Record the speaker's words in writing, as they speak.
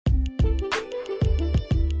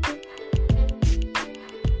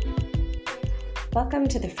Welcome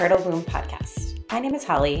to the Fertile Womb Podcast. My name is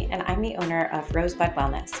Holly, and I'm the owner of Rosebud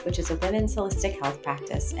Wellness, which is a women's holistic health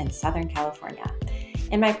practice in Southern California.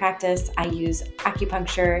 In my practice, I use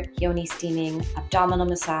acupuncture, yoni steaming, abdominal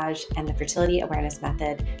massage, and the fertility awareness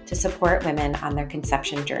method to support women on their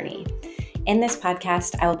conception journey. In this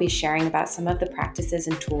podcast, I will be sharing about some of the practices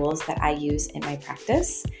and tools that I use in my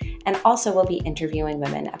practice, and also will be interviewing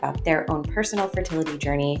women about their own personal fertility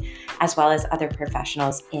journey, as well as other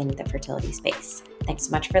professionals in the fertility space. Thanks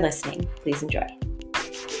so much for listening. Please enjoy.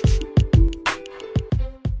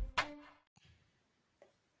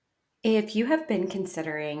 If you have been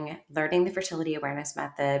considering learning the fertility awareness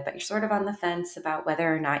method, but you're sort of on the fence about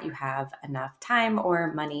whether or not you have enough time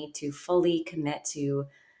or money to fully commit to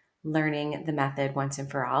learning the method once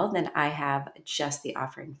and for all, then I have just the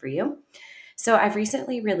offering for you. So I've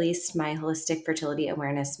recently released my Holistic Fertility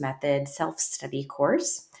Awareness Method self-study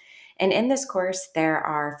course. And in this course, there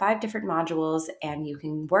are 5 different modules, and you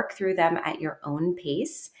can work through them at your own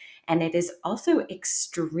pace. And it is also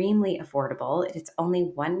extremely affordable. It's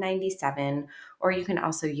only $197, or you can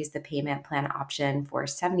also use the payment plan option for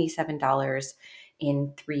 $77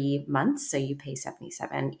 in 3 months. So you pay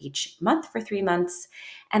 $77 each month for 3 months.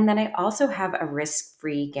 And then I also have a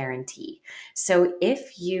risk-free guarantee. So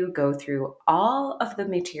if you go through all of the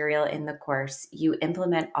material in the course, you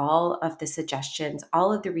implement all of the suggestions,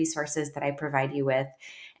 all of the resources that I provide you with,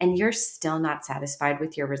 and you're still not satisfied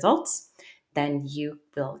with your results, then you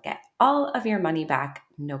will get all of your money back,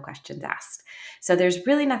 no questions asked. So there's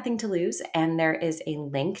really nothing to lose, and there is a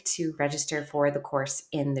link to register for the course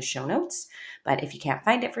in the show notes. But if you can't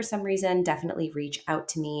find it for some reason, definitely reach out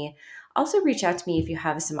to me. Also reach out to me if you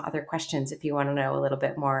have some other questions, if you want to know a little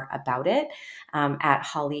bit more about it, at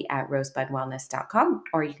holly@rosebudwellness.com,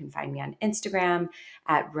 or you can find me on Instagram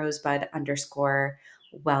at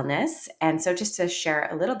rosebud_wellness. And so just to share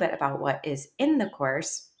a little bit about what is in the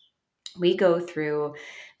course, we go through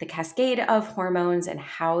the cascade of hormones and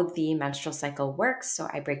how the menstrual cycle works. So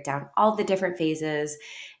I break down all the different phases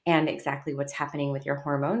and exactly what's happening with your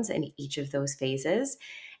hormones in each of those phases.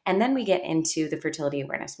 And then we get into the fertility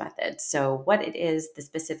awareness method. So what it is, the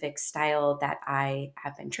specific style that I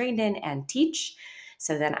have been trained in and teach.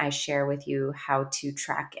 So then I share with you how to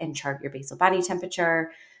track and chart your basal body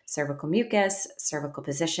temperature, cervical mucus, cervical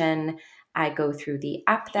position. I go through the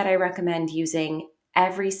app that I recommend using,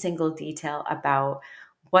 every single detail about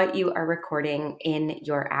what you are recording in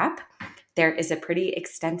your app. There is a pretty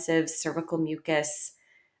extensive cervical mucus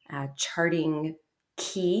charting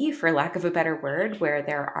key, for lack of a better word, where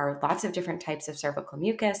there are lots of different types of cervical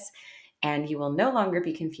mucus, and you will no longer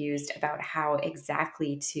be confused about how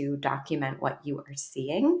exactly to document what you are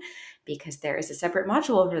seeing, because there is a separate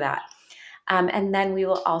module for that. And then we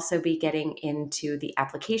will also be getting into the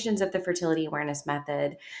applications of the fertility awareness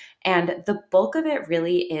method. And the bulk of it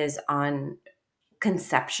really is on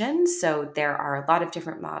conception. So there are a lot of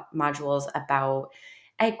different modules about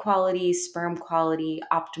egg quality, sperm quality,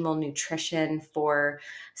 optimal nutrition for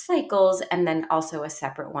cycles, and then also a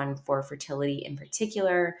separate one for fertility in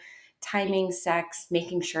particular, timing sex,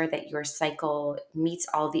 making sure that your cycle meets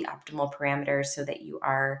all the optimal parameters so that you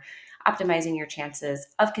are optimizing your chances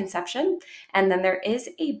of conception. And then there is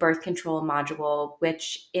a birth control module,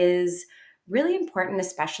 which is really important,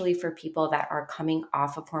 especially for people that are coming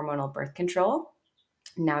off of hormonal birth control.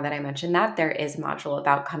 Now that I mentioned that, there is a module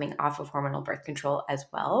about coming off of hormonal birth control as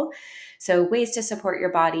well. So ways to support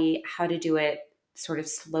your body, how to do it sort of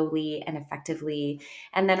slowly and effectively.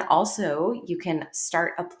 And then also you can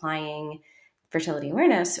start applying fertility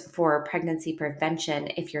awareness for pregnancy prevention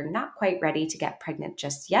if you're not quite ready to get pregnant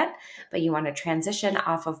just yet, but you want to transition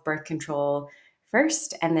off of birth control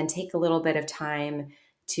first and then take a little bit of time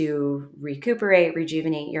to recuperate,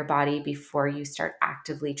 rejuvenate your body before you start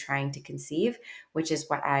actively trying to conceive, which is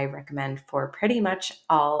what I recommend for pretty much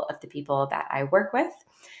all of the people that I work with.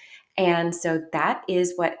 And so that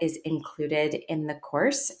is what is included in the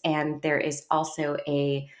course. And there is also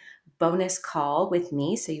a bonus call with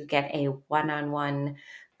me. So you get a one-on-one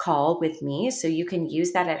call with me. So you can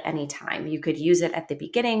use that at any time. You could use it at the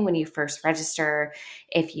beginning when you first register,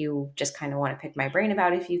 if you just kind of want to pick my brain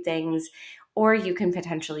about a few things, or you can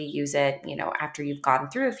potentially use it, after you've gone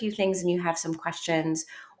through a few things and you have some questions,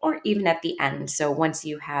 or even at the end. So once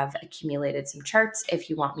you have accumulated some charts, if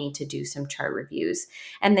you want me to do some chart reviews.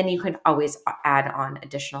 And then you can always add on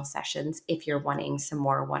additional sessions if you're wanting some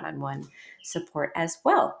more one-on-one support as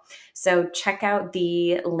well. So check out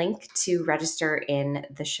the link to register in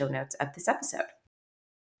the show notes of this episode.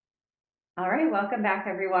 All right, welcome back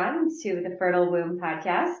everyone to the Fertile Womb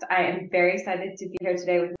podcast. I am very excited to be here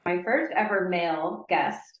today with my first ever male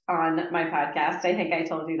guest on my podcast. I think I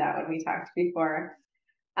told you that when we talked before.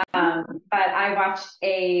 But I watched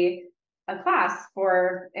a class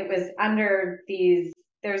it was under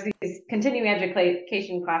there's these continuing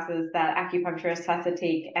education classes that acupuncturists have to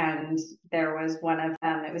take, and there was one of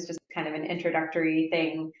them. It was just kind of an introductory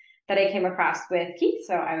thing that I came across with Keith.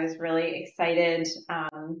 So I was really excited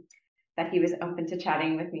that he was open to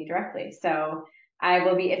chatting with me directly. So I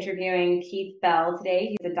will be interviewing Keith Bell today.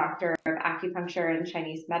 He's a doctor of acupuncture and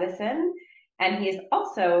Chinese medicine, and he's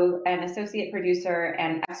also an associate producer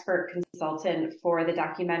and expert consultant for the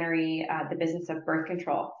documentary, The Business of Birth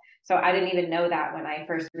Control. So I didn't even know that when I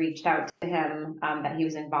first reached out to him, that he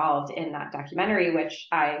was involved in that documentary, which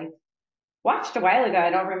I watched a while ago. I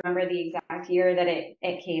don't remember the exact year that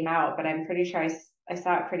it came out, but I'm pretty sure I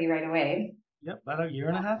saw it pretty right away. Yep, about a year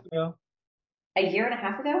and a half ago. A year and a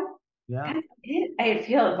half ago? Yeah. It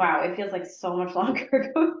feels, wow, it feels like so much longer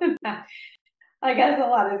ago than that. I guess a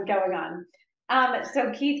lot is going on.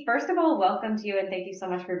 So Keith, first of all, welcome to you and thank you so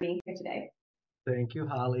much for being here today. Thank you,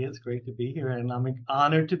 Holly. It's great to be here, and I'm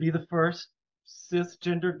honored to be the first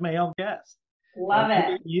cisgendered male guest, and Love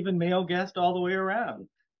it. even male guest all the way around.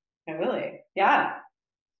 Really? Yeah.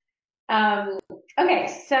 Um, okay,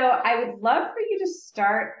 so I would love for you to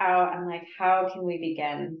start out. I'm like, how can we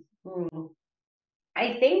begin?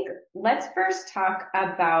 I think let's first talk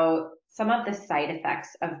about some of the side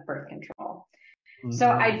effects of birth control. So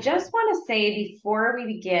I just want to say before we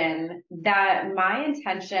begin that my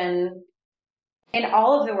intention in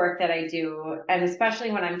all of the work that I do, and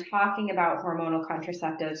especially when I'm talking about hormonal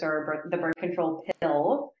contraceptives or the birth control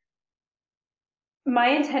pill, my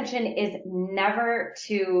intention is never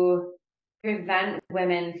to prevent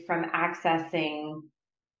women from accessing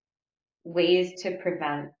ways to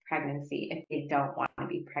prevent pregnancy if they don't want to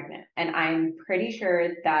be pregnant. And I'm pretty sure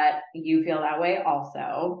that you feel that way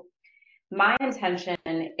also. My intention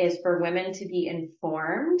is for women to be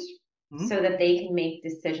informed so that they can make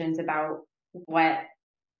decisions about what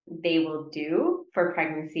they will do for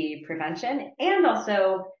pregnancy prevention, and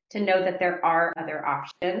also to know that there are other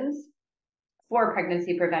options for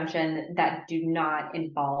pregnancy prevention that do not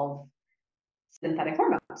involve synthetic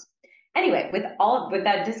hormones. Anyway, with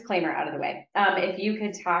that disclaimer out of the way, if you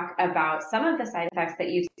could talk about some of the side effects that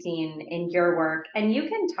you've seen in your work, and you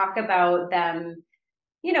can talk about them,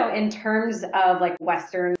 in terms of like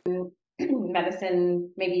Western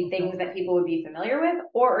medicine, maybe things that people would be familiar with,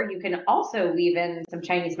 or you can also weave in some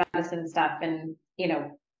Chinese medicine stuff. And,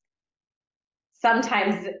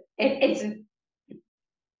 sometimes it's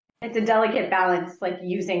a delicate balance, like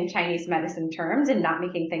using Chinese medicine terms and not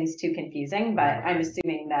making things too confusing. But I'm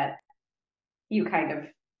assuming that you kind of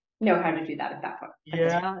know how to do that at that point.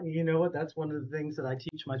 Yeah, you know what? That's one of the things that I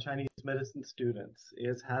teach my Chinese medicine students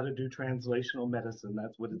is how to do translational medicine.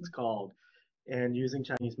 That's what it's called. And using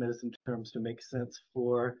Chinese medicine terms to make sense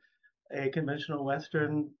for a conventional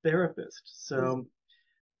Western therapist. So,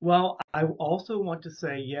 well, I also want to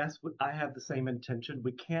say, yes, I have the same intention.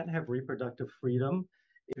 We can't have reproductive freedom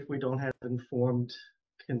if we don't have informed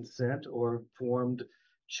consent or informed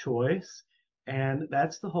choice. And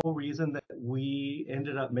that's the whole reason that we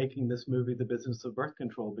ended up making this movie, The Business of Birth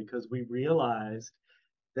Control, because we realized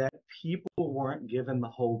that people weren't given the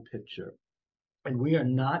whole picture. And we are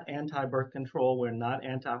not anti-birth control. We're not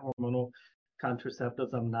anti-hormonal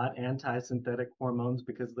contraceptives. I'm not anti-synthetic hormones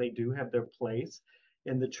because they do have their place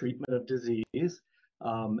in the treatment of disease.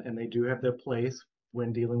 And they do have their place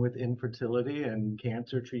when dealing with infertility and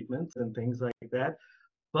cancer treatments and things like that.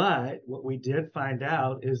 But what we did find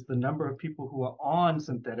out is the number of people who are on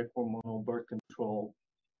synthetic hormonal birth control,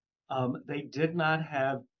 they didn't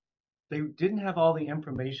have all the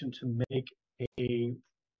information to make a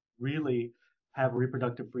really have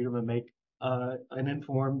reproductive freedom and make an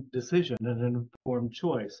informed decision and an informed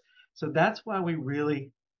choice. So that's why we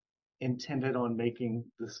really intended on making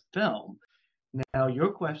this film. Now,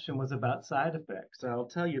 your question was about side effects. I'll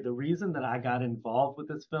tell you the reason that I got involved with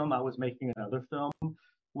this film, I was making another film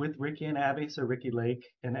with Ricky and Abby, so Ricky Lake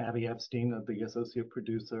and Abby Epstein, the associate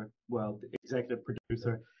producer, well, the executive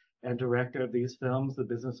producer and director of these films. The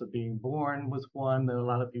Business of Being Born was one that a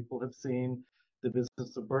lot of people have seen. The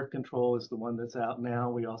Business of Birth Control is the one that's out now.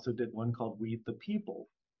 We also did one called Weed the People.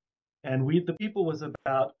 And Weed the People was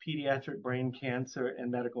about pediatric brain cancer and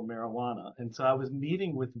medical marijuana. And so I was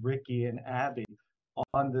meeting with Ricky and Abby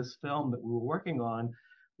on this film that we were working on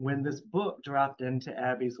when this book dropped into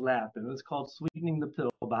Abby's lap. And it was called Sweetening the Pill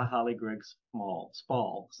by Holly Gregg Spall.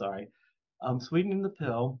 Sweetening the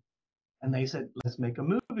Pill. And they said, let's make a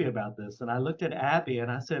movie about this. And I looked at Abby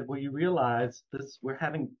and I said, well, you realize this, we're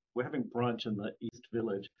having brunch in the East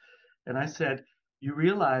Village. And I said, you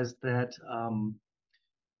realize that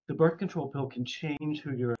the birth control pill can change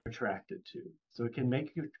who you're attracted to. So it can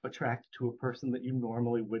make you attracted to a person that you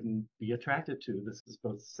normally wouldn't be attracted to. This is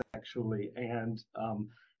both sexually and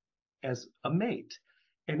as a mate.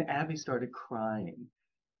 And Abby started crying.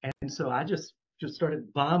 And so I just started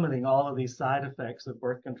vomiting all of these side effects of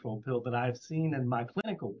birth control pill that I've seen in my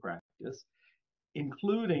clinical practice,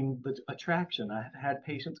 including the attraction. I've had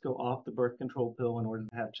patients go off the birth control pill in order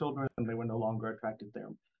to have children, and they were no longer attracted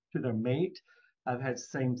to their mate. I've had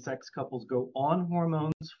same-sex couples go on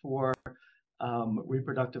hormones for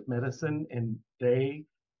reproductive medicine, and they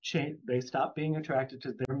stopped being attracted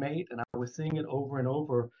to their mate, and I was seeing it over and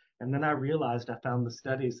over. And then I realized I found the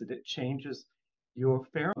studies that it changes your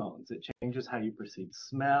pheromones. It changes how you perceive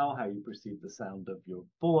smell, how you perceive the sound of your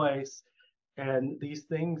voice, and these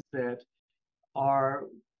things that are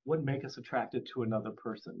what make us attracted to another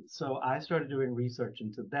person. So I started doing research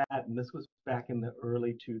into that, and this was back in the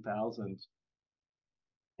early 2000s,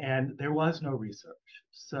 and there was no research.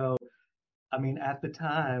 So, I mean, at the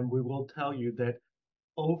time, we will tell you that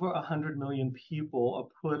over 100 million people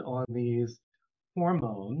are put on these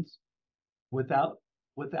hormones without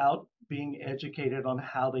without being educated on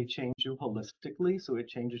how they change you holistically. So it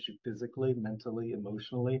changes you physically, mentally,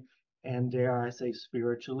 emotionally, and dare I say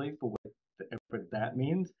spiritually, for whatever that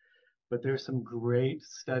means. But there's some great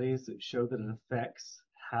studies that show that it affects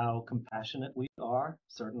how compassionate we are.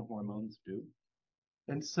 Certain hormones do.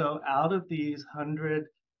 And so out of these 100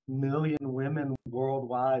 million women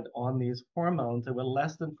worldwide on these hormones, there were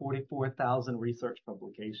less than 44,000 research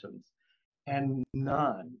publications, and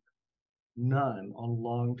none on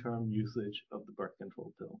long-term usage of the birth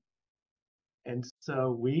control pill. And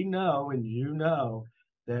so we know, and you know,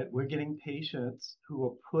 that we're getting patients who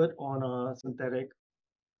are put on a synthetic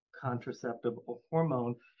contraceptive or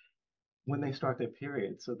hormone when they start their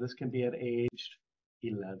period. So this can be at age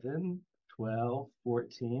 11, 12,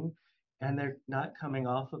 14, and they're not coming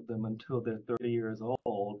off of them until they're 30 years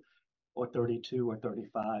old or 32 or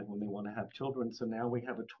 35 when they want to have children. So now we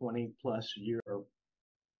have a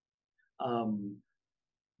um,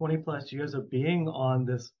 20 plus years of being on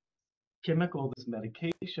this chemical, this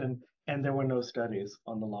medication, and there were no studies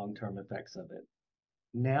on the long-term effects of it.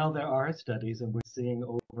 Now there are studies, and we're seeing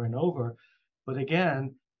over and over. But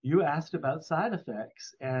again, you asked about side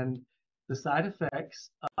effects, and the side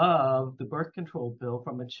effects of the birth control pill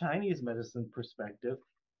from a Chinese medicine perspective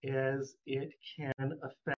is it can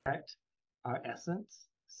affect our essence.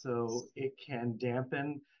 So it can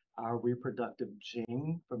dampen our reproductive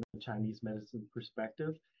gene from a Chinese medicine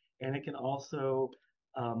perspective. And it can also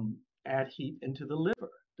add heat into the liver,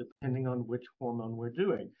 depending on which hormone we're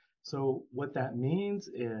doing. So what that means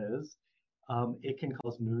is it can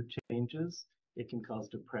cause mood changes, it can cause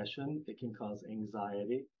depression, it can cause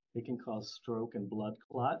anxiety, it can cause stroke and blood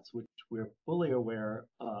clots, which we're fully aware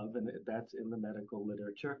of, and that's in the medical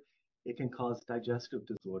literature. It can cause digestive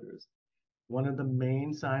disorders. One of the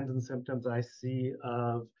main signs and symptoms I see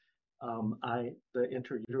of the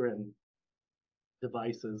intrauterine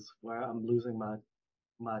devices, where I'm losing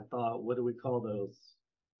my thought. What do we call those?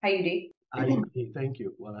 IUD. IUD. Thank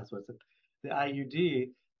you. Well, that's what I said. The IUD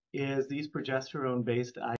is these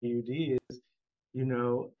progesterone-based IUDs. You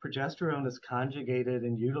know, progesterone is conjugated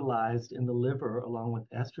and utilized in the liver along with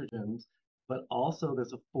estrogens, but also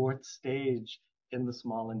there's a fourth stage in the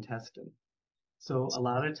small intestine. So a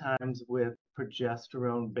lot of times with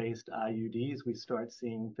progesterone-based IUDs, we start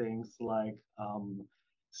seeing things like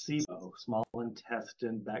SIBO, small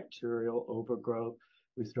intestine bacterial overgrowth.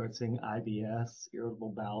 We start seeing IBS,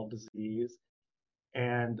 irritable bowel disease.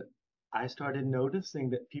 And I started noticing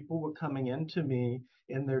that people were coming into me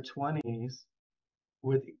in their 20s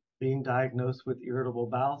with being diagnosed with irritable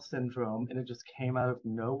bowel syndrome, and it just came out of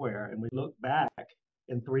nowhere. And we look back,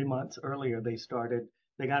 and 3 months earlier, they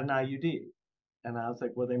got an IUD. And I was like,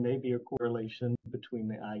 well, there may be a correlation between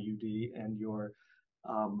the IUD and your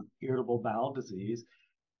irritable bowel disease.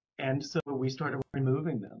 And so we started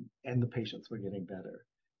removing them, and the patients were getting better.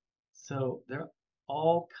 So there are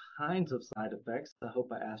all kinds of side effects. I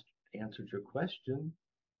hope answered your question.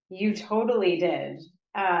 You totally did.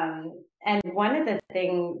 And one of the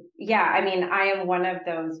things, yeah, I mean, I am one of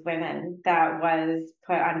those women that was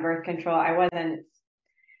put on birth control.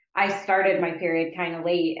 I started my period kind of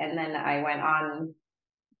late, and then I went on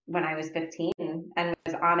when I was 15 and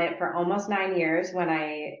was on it for almost 9 years when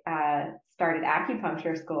I started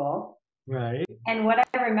acupuncture school. Right. And what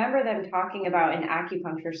I remember them talking about in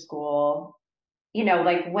acupuncture school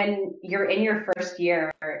like when you're in your first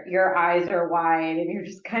year, your eyes are wide and you're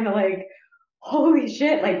just kind of like, holy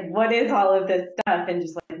shit, like what is all of this stuff? And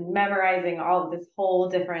just like memorizing all of this whole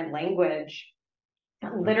different language,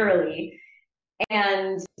 Right. literally.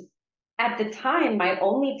 And at the time, my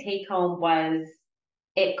only take home was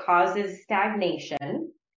it causes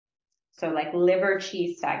stagnation. So, like liver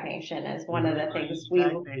chi stagnation is one of the Liver things we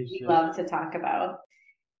stagnation. love to talk about.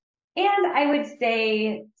 And I would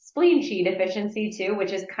say spleen chi deficiency too,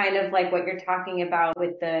 which is kind of like what you're talking about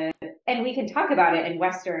with and we can talk about it in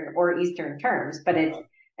Western or Eastern terms, but it's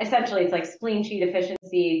like spleen chi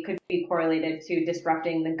deficiency could be correlated to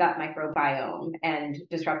disrupting the gut microbiome and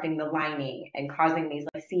disrupting the lining and causing these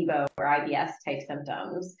like SIBO or IBS type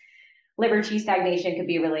symptoms. Liver chi stagnation could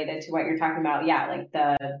be related to what you're talking about. Yeah, like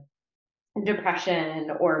the depression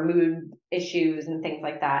or mood issues and things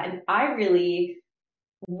like that. And I really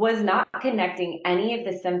was not connecting any of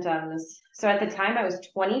the symptoms. So at the time I was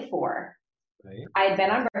 24. Right. I had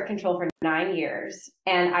been on birth control for 9 years,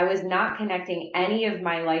 and I was not connecting any of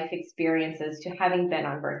my life experiences to having been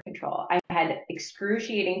on birth control. I had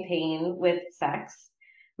excruciating pain with sex.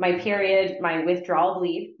 My period, my withdrawal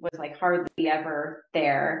bleed was like hardly ever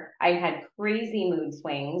there. I had crazy mood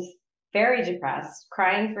swings, very depressed,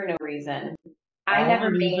 crying for no reason. I All never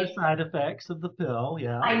of these are made side effects of the pill.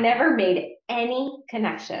 Yeah. I never made any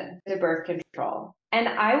connection to birth control. And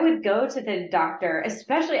I would go to the doctor,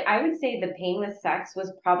 especially, I would say the pain with sex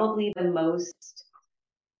was probably the most,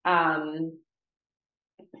 um,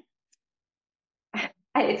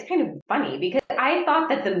 it's kind of funny because I thought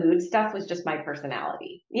that the mood stuff was just my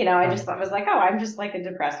personality. I just thought I was like, oh, I'm just like a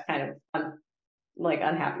depressed kind of like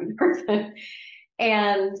unhappy person.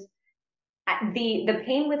 And the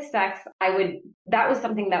pain with sex, that was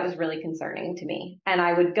something that was really concerning to me. And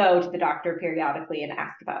I would go to the doctor periodically and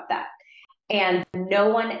ask about that. And no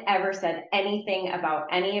one ever said anything about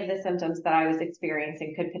any of the symptoms that I was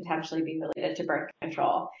experiencing could potentially be related to birth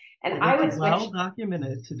control. And And I it's would switch. well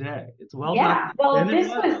documented today. It's well Yeah. documented. Well, Then it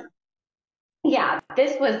was.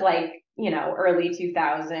 this was like, early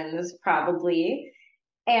 2000s probably.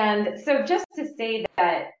 And so just to say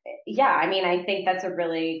that, yeah, I mean, I think that's a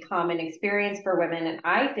really common experience for women. And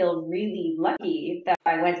I feel really lucky that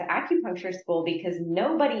I went to acupuncture school because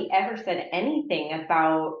nobody ever said anything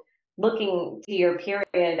about looking to your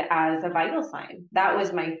period as a vital sign. That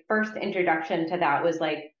was my first introduction to that was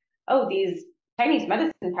like, oh, these Chinese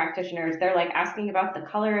medicine practitioners, they're like asking about the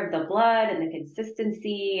color of the blood and the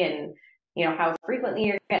consistency and, how frequently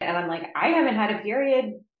you're getting, and I'm like, I haven't had a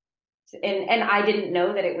period and I didn't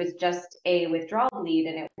know that it was just a withdrawal bleed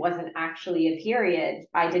and it wasn't actually a period.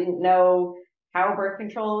 I didn't know how birth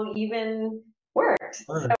control even works.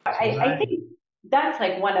 So Works, I right. think that's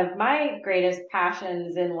like one of my greatest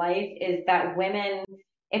passions in life is that women,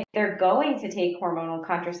 if they're going to take hormonal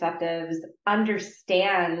contraceptives,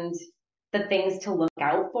 understand the things to look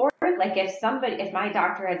out for. Like if my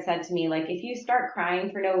doctor had said to me, like, if you start crying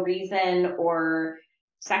for no reason or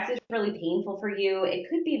sex is really painful for you, it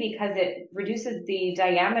could be because it reduces the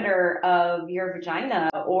diameter of your vagina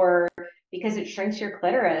or because it shrinks your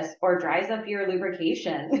clitoris or dries up your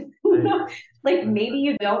lubrication. Right. Like Right. maybe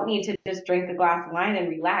you don't need to just drink a glass of wine and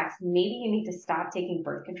relax. Maybe you need to stop taking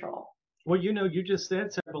birth control. Well, you just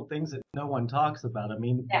said several things that no one talks about. I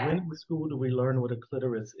mean, when Yeah. in school do we learn what a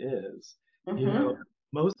clitoris is? You know, Mm-hmm.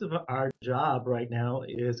 most of our job right now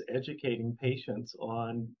is educating patients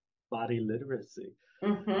on body literacy.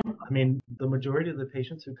 Mm-hmm. I mean, the majority of the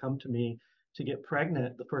patients who come to me to get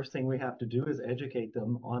pregnant, the first thing we have to do is educate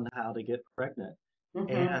them on how to get pregnant.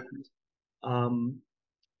 Mm-hmm. And um,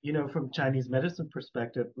 from Chinese medicine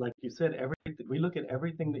perspective, like you said, everything we look at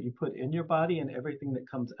everything that you put in your body and everything that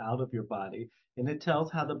comes out of your body, and it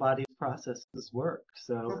tells how the body's processes work.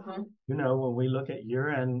 So, Mm-hmm. when we look at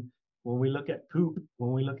urine, when we look at poop,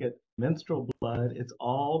 when we look at menstrual blood, it's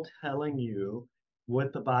all telling you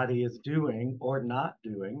what the body is doing or not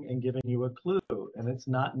doing and giving you a clue. And it's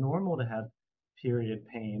not normal to have period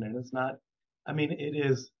pain, and it's not. I mean, it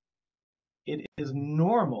is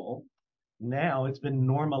normal now. It's been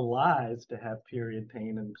normalized to have period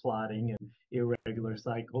pain and clotting and irregular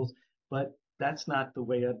cycles, but that's not the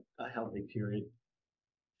way a healthy period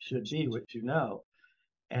should be, which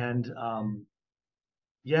And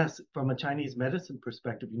yes, from a Chinese medicine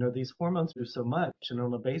perspective, these hormones do so much. And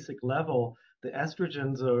on a basic level, the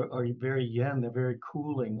estrogens are very yin, they're very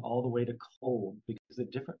cooling all the way to cold because the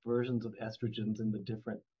different versions of estrogens in the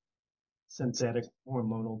different synthetic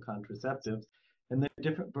hormonal contraceptives, and there are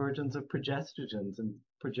different versions of progestogens, and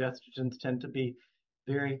progestogens tend to be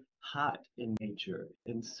very hot in nature.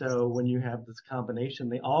 And so when you have this combination,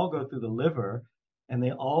 they all go through the liver, and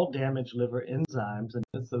they all damage liver enzymes. And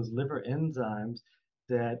it's those liver enzymes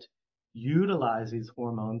that utilize these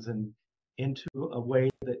hormones and into a way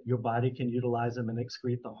that your body can utilize them and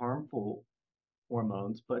excrete the harmful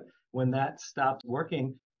hormones. But when that stops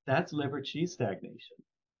working, that's liver qi stagnation.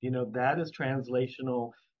 That is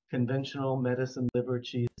translational, conventional medicine liver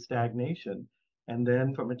qi stagnation. And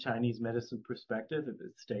then from a Chinese medicine perspective, if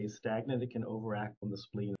it stays stagnant, it can overact on the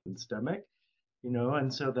spleen and stomach,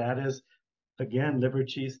 and so that is, again, liver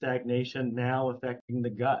qi stagnation now affecting the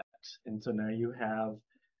gut. And so now you have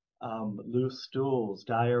loose stools,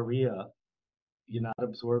 diarrhea, you're not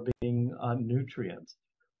absorbing nutrients.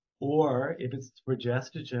 Or if it's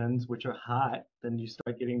progestogens, which are hot, then you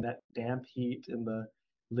start getting that damp heat in the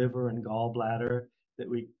liver and gallbladder that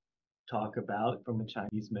we talk about from a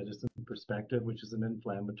Chinese medicine perspective, which is an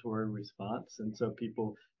inflammatory response. And so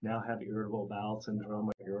people now have irritable bowel syndrome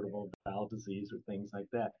or irritable bowel disease or things like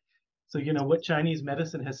that. So, what Chinese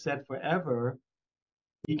medicine has said forever,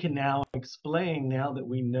 we can now explain now that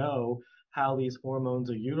we know how these hormones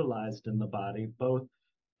are utilized in the body, both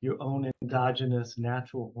your own endogenous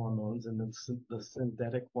natural hormones and then the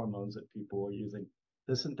synthetic hormones that people are using.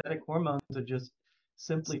 The synthetic hormones are just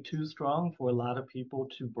simply too strong for a lot of people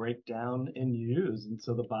to break down and use. And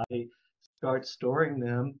so the body starts storing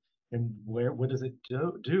them. And what does it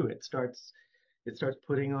do? It starts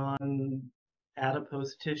putting on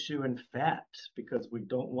adipose tissue and fat because we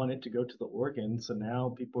don't want it to go to the organs. So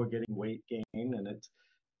now people are getting weight gain and it's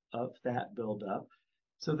fat buildup.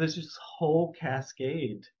 So there's this whole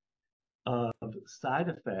cascade of side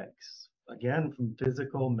effects, again, from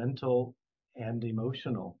physical, mental, and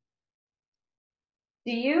emotional.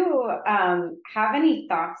 Do you have any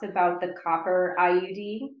thoughts about the copper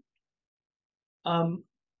IUD? Um,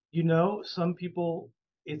 some people,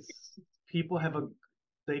 it's people have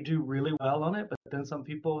they do really well on it, but then some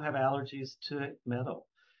people have allergies to metal.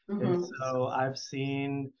 And Hmm. so I've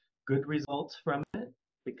seen good results from it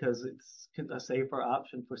because it's a safer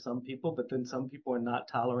option for some people, but then some people are not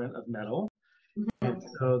tolerant of metal. And Hmm.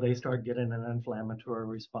 so they start getting an inflammatory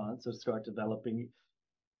response or start developing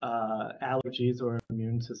allergies or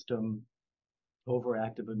immune system,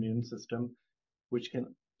 overactive immune system, which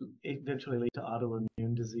can eventually lead to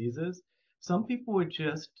autoimmune diseases. Some people are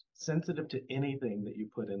just sensitive to anything that you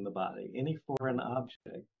put in the body, any foreign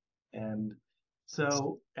object. And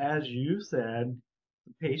so, as you said,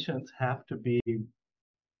 patients have to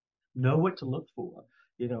know what to look for.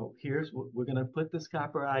 Here's what we're going to put this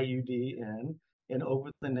copper IUD in. And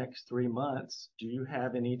over the next 3 months, do you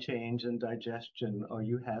have any change in digestion? Are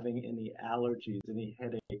you having any allergies, any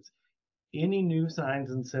headaches, any new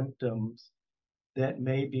signs and symptoms that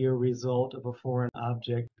may be a result of a foreign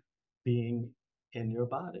object being in your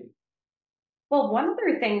body? Well, one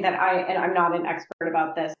other thing that and I'm not an expert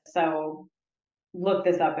about this, so look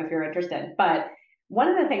this up if you're interested, but one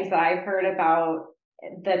of the things that I've heard about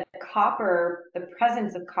the copper, the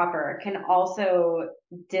presence of copper can also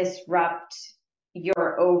disrupt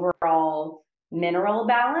your overall mineral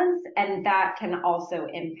balance, and that can also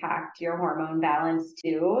impact your hormone balance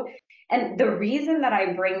too. And the reason that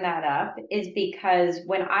I bring that up is because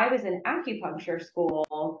when I was in acupuncture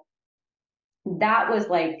school, that was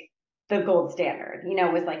like the gold standard,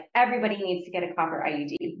 was like everybody needs to get a copper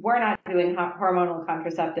IUD. We're not doing hormonal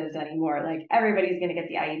contraceptives anymore. Like everybody's going to get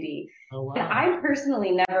the IUD. Oh, And wow. I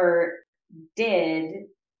personally never did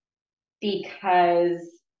because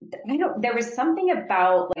there was something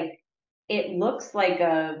about like, it looks like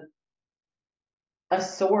a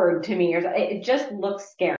sword to me, or it just looks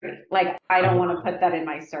scary. Like I don't want to put that in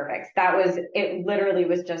my cervix. It literally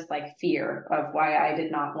was just like fear of why I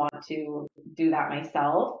did not want to do that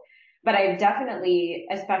myself. But I definitely,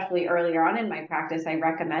 especially earlier on in my practice, I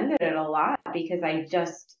recommended it a lot because I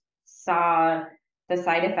just saw the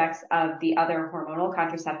side effects of the other hormonal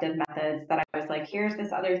contraceptive methods that I was like, here's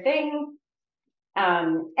this other thing.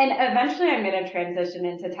 And eventually I'm going to transition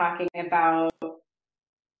into talking about,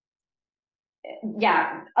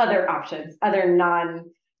 yeah, other options, other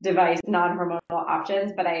non-device, non-hormonal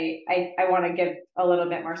options. But I want to give a little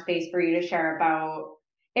bit more space for you to share about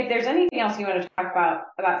if there's anything else you want to talk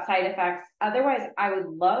about side effects. Otherwise, I would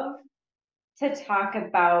love to talk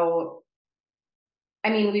about,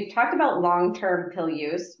 I mean, we've talked about long-term pill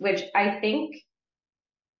use, which I think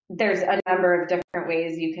there's a number of different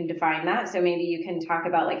ways you can define that. So maybe you can talk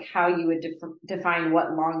about like how you would define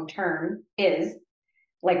what long-term is,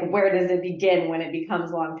 like where does it begin when it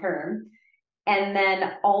becomes long-term? And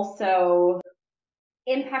then also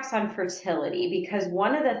impacts on fertility, because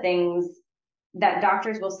one of the things that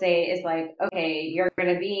doctors will say is like, okay, you're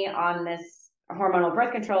going to be on this hormonal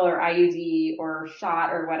birth control or IUD or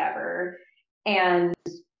shot or whatever. and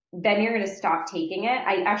then you're going to stop taking it.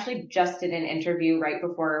 I actually just did an interview right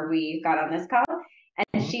before we got on this call,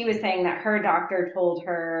 and Mhm. she was saying that her doctor told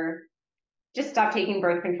her just stop taking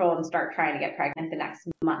birth control and start trying to get pregnant the next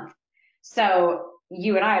month. So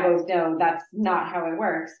you and I both know that's not how it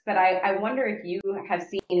works. But I wonder if you have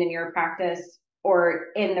seen in your practice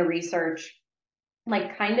or in the research,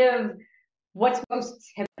 like kind of what's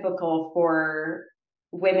most typical for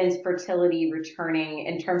women's fertility returning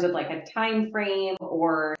in terms of like a time frame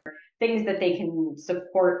or things that they can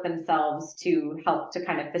support themselves to help to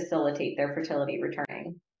kind of facilitate their fertility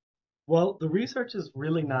returning. Well, the research is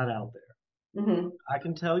really not out there. Mm-hmm. I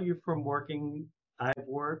can tell you from I've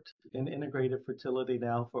worked in integrated fertility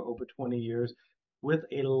now for over 20 years with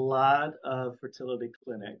a lot of fertility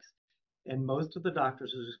clinics. And most of the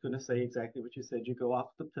doctors are just going to say exactly what you said. You go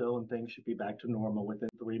off the pill and things should be back to normal within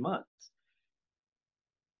 3 months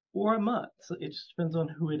or a month. So it just depends on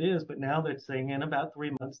who it is. But now they're saying in about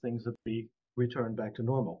 3 months, things will be returned back to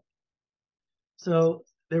normal. So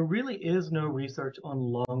there really is no research on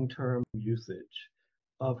long-term usage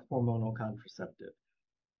of hormonal contraceptive.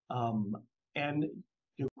 Um, and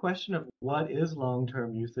the question of what is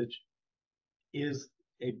long-term usage is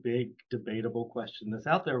a big debatable question that's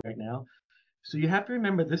out there right now. So you have to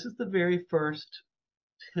remember this is the very first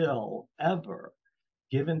pill ever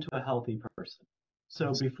given to a healthy person.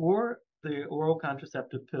 So before the oral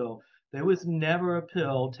contraceptive pill, there was never a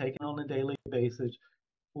pill taken on a daily basis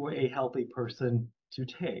for a healthy person to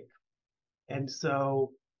take. And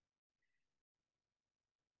so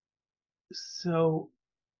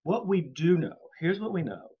what we do know, here's what we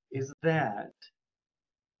know, is that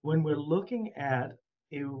when we're looking at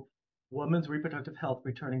a woman's reproductive health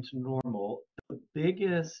returning to normal, the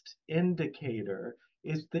biggest indicator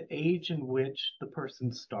is the age in which the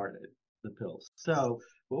person started the pills. So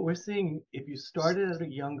what we're seeing, if you started at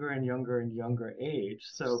a younger and younger and younger age,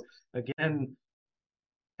 so again,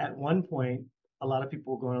 at one point, a lot of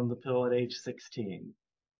people were going on the pill at age 16,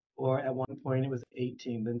 or at one point it was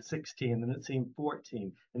 18, then 16, then it seemed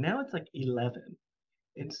 14, and now it's like 11.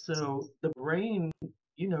 And so the brain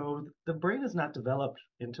is not developed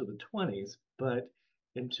into the 20s, but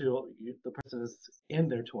until the person is in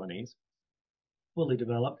their 20s, fully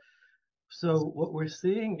developed. So what we're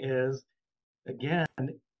seeing is, again,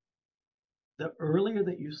 the earlier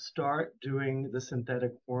that you start doing the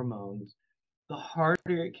synthetic hormones, the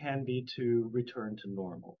harder it can be to return to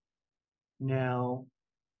normal. Now,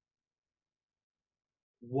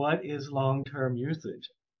 what is long-term usage?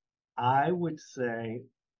 I would say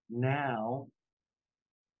now,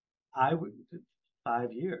 I would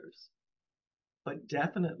 5 years, but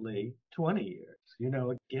definitely 20 years.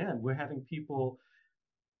 Again, we're having people,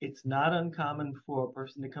 it's not uncommon for a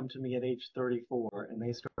person to come to me at age 34 and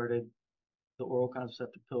they started the oral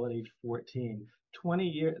contraceptive pill at age 14. 20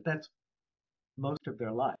 years, that's most of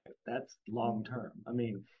their life. That's long term. I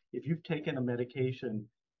mean, if you've taken a medication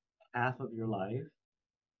half of your life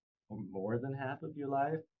or more than half of your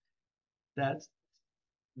life, that's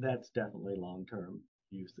that's definitely long term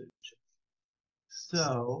usage.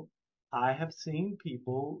 So I have seen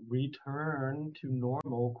people return to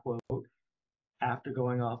normal, quote, after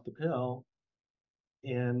going off the pill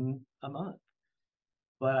in a month.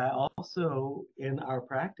 But I also, in our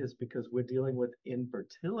practice, because we're dealing with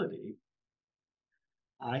infertility,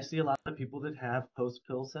 I see a lot of people that have post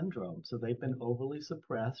pill syndrome. So they've been overly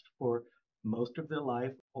suppressed for most of their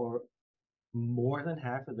life or more than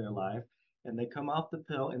half of their life, and they come off the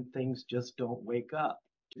pill and things just don't wake up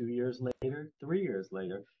 2 years later, 3 years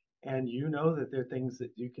later. And you know that there are things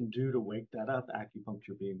that you can do to wake that up,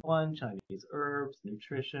 acupuncture being one, Chinese herbs,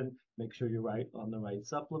 nutrition, make sure you're right on the right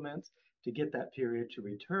supplements to get that period to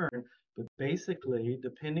return. But basically,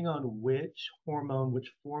 depending on which hormone,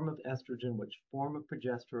 which form of estrogen, which form of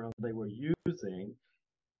progesterone they were using,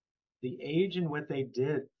 the age in what they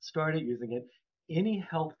did started using it, any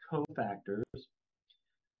health cofactors,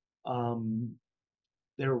 um,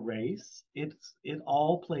 their race, it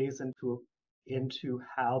all plays into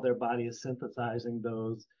how their body is synthesizing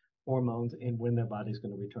those hormones and when their body's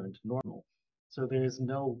going to return to normal. So there's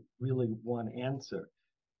no really one answer.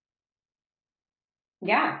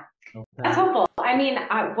 Yeah, that's Okay. helpful. I mean,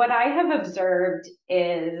 what I have observed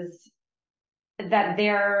is that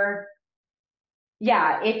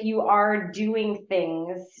yeah, if you are doing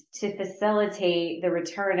things to facilitate the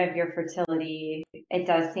return of your fertility, it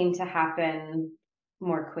does seem to happen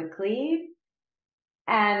more quickly.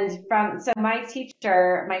 And so my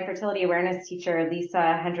teacher, my fertility awareness teacher,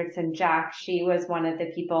 Lisa Hendrickson Jack, she was one of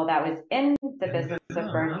the people that was in the business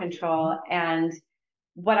of birth Uh-huh. control. And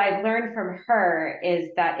what I've learned from her is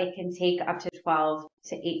that it can take up to 12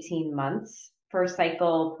 to 18 months for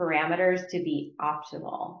cycle parameters to be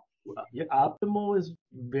optimal Yeah, optimal is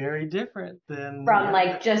very different than, from yeah,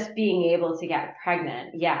 like just being able to get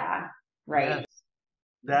pregnant. Yeah, yes, right.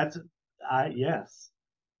 that's, yes,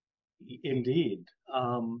 indeed.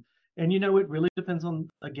 And it really depends on,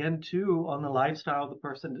 again, too, on the lifestyle of the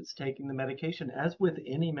person that's taking the medication. As with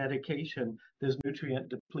any medication, there's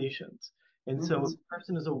nutrient depletions. And so if Mhm. the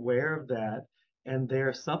person is aware of that and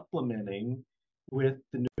they're supplementing with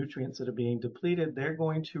the nutrients that are being depleted, they're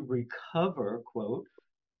going to recover, quote,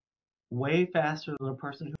 way faster than a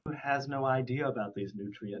person who has no idea about these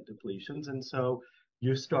nutrient depletions. And so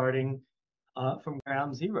you're starting from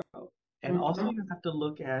ground zero. And also, Mhm. you have to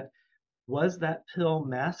look at, was that pill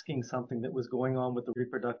masking something that was going on with the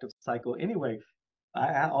reproductive cycle anyway?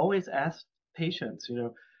 I always ask patients,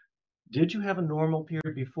 did you have a normal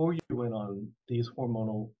period before you went on these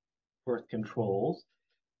hormonal birth controls?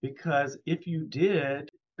 Because if you did,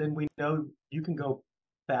 then we know you can go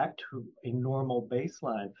back to a normal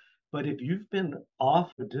baseline. But if you've been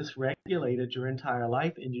off or dysregulated your entire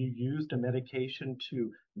life and you used a medication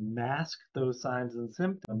to mask those signs and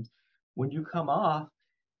symptoms, when you come off,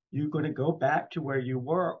 you're going to go back to where you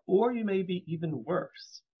were, or you may be even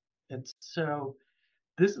worse. And so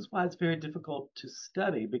this is why it's very difficult to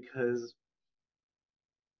study, because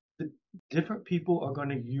the different people are going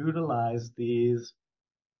to utilize these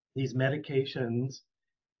medications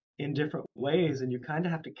in different ways, and you kind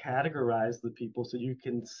of have to categorize the people so you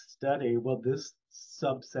can study, well, this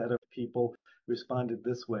subset of people responded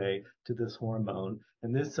this way to this hormone,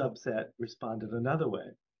 and this subset responded another way.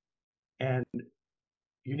 And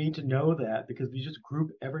you need to know that, because if you just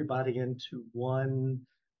group everybody into one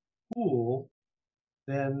pool,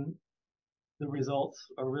 then the results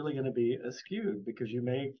are really going to be skewed, because you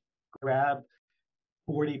may grab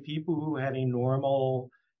 40 people who had a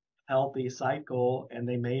normal, healthy cycle, and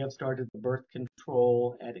they may have started the birth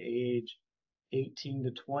control at age 18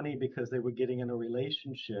 to 20 because they were getting in a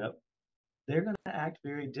relationship. They're going to act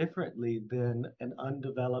very differently than an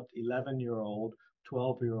undeveloped 11-year-old,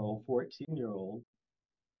 12-year-old, 14-year-old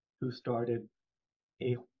who started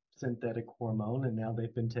a synthetic hormone and now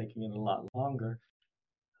they've been taking it a lot longer.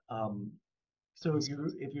 Um, so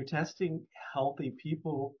if you're testing healthy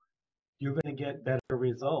people, you're going to get better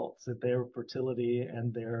results at their fertility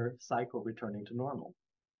and their cycle returning to normal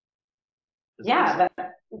as well. Yeah,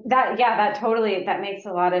 that totally, that makes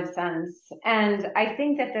a lot of sense. And I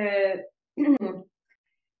think that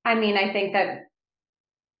I think that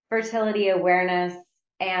fertility awareness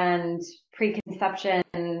and preconception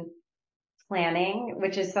planning,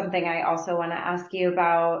 which is something I also want to ask you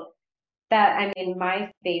about, that,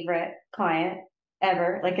 my favorite client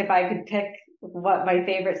ever, like if I could pick what my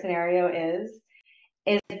favorite scenario is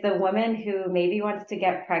the woman who maybe wants to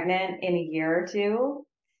get pregnant in a year or two,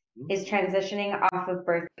 Mhm. is transitioning off of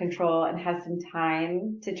birth control and has some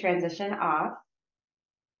time to transition off,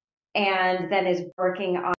 and then is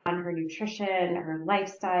working on her nutrition, her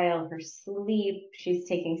lifestyle, her sleep. She's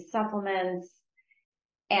taking supplements,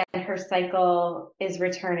 and her cycle is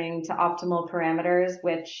returning to optimal parameters,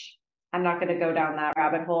 which I'm not going to go down that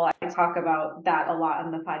rabbit hole. I talk about that a lot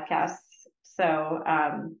on the podcast. So,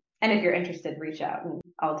 and if you're interested, reach out and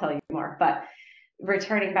I'll tell you more. But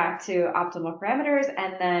returning back to optimal parameters,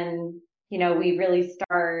 and then, we really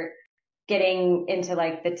start getting into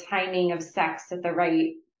like the timing of sex at the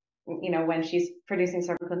right, when she's producing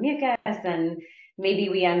cervical mucus, and maybe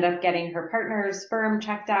we end up getting her partner's sperm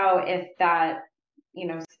checked out if that,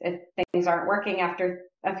 if things aren't working after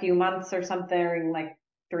a few months or something, like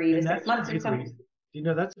three to And six that's months or crazy. something.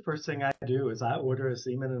 That's the first thing I do is I order a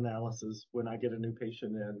semen analysis when I get a new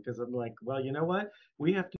patient in, because I'm like, well, you know what?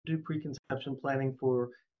 We have to do preconception planning for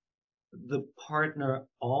the partner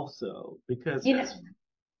also, because You know,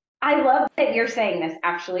 I love that you're saying this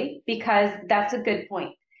actually, because that's a good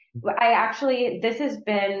point. This has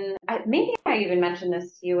been, maybe I even mentioned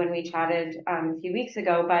this to you when we chatted a few weeks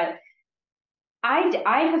ago, but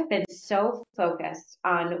I have been so focused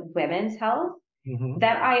on women's health Mhm.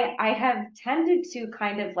 that I have tended to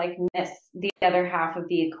kind of like miss the other half of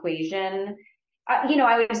the equation.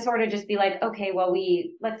 I would sort of just be like, okay, well,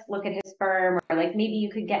 let's look at his sperm, or like maybe you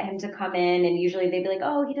could get him to come in, and usually they'd be like,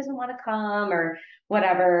 oh, he doesn't want to come or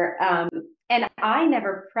whatever. And I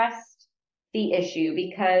never pressed the issue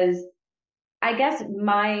because I guess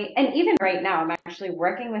and even right now, I'm actually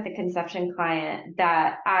working with a conception client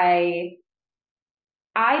that I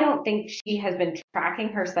don't think she has been tracking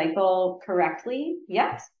her cycle correctly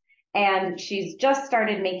yet. And she's just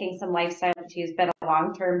started making some lifestyle. She's been a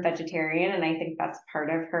long-term vegetarian, and I think that's part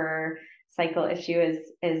of her cycle issue is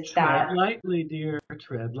Tread that lightly, dear.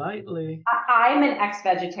 Tread lightly. I'm an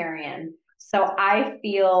ex-vegetarian, so I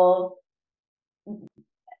feel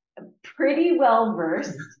pretty well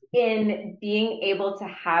versed in being able to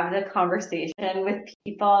have the conversation with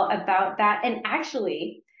people about that. And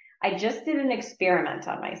actually, I just did an experiment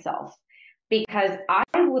on myself because I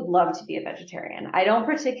would love to be a vegetarian. I don't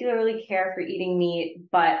particularly care for eating meat,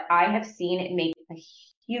 but I have seen it make a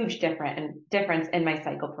huge difference in my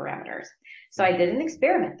cycle parameters. So I did an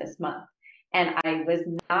experiment this month and I was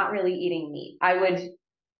not really eating meat. I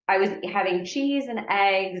was having cheese and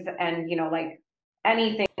eggs and, like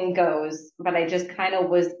anything goes, but I just kind of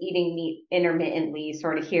was eating meat intermittently,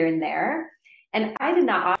 sort of here and there. And I did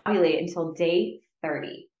not ovulate until day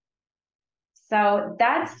 30. So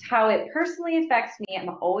that's how it personally affects me.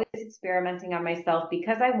 I'm always experimenting on myself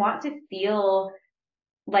because I want to feel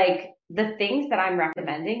like the things that I'm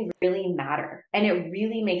recommending really matter and it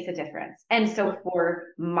really makes a difference. And so Well, for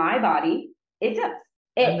my body, it does.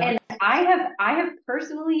 and And I have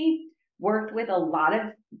personally worked with a lot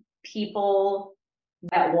of people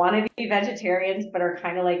that want to be vegetarians but are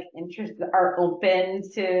kind of like interested, are open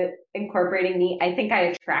to incorporating meat. I think I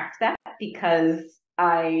attract that because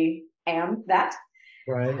I am that.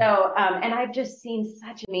 right, So, and I've just seen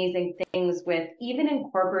such amazing things with even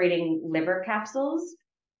incorporating liver capsules,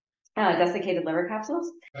 desiccated liver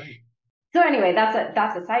capsules. right. So anyway,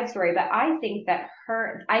 that's a side story, but I think that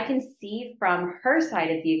I can see from her side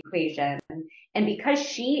of the equation, and because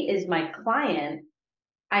she is my client,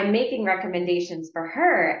 I'm making recommendations for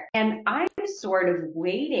her, and I'm sort of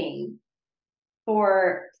waiting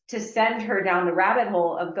for to send her down the rabbit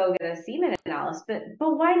hole of go get a semen analysis. But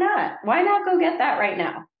why not? Why not go get that right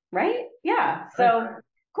now? Right? Yeah. Right. So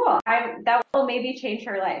cool. That will maybe change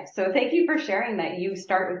her life. So thank you for sharing that. You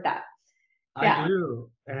start with that. I Yeah. do.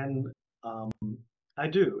 And um, I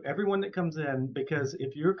do. Everyone that comes in, because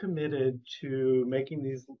if you're committed to making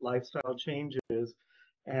these lifestyle changes,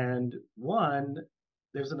 and one,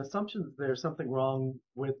 there's an assumption that there's something wrong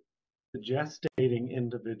with the gestating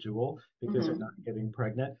individual because they're Mm-hmm. not getting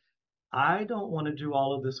pregnant. I don't want to do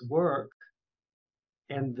all of this work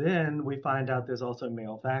and then we find out there's also a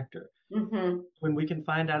male factor. Mm-hmm. When we can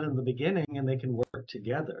find out in the beginning and they can work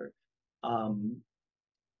together, um,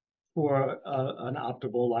 for an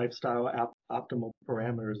optimal lifestyle, optimal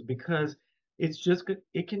parameters, because it's just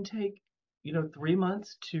it can take 3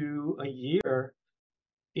 months to a year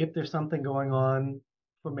if there's something going on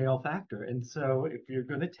for male factor. And so if you're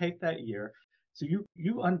going to take that year, so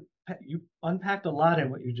you unpacked a lot in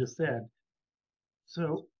what you just said.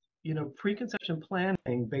 So preconception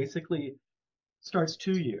planning basically starts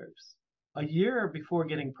 2 years. A year before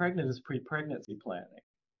getting pregnant is pre-pregnancy planning.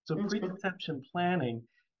 So Mm-hmm. preconception planning,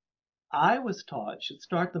 I was taught, should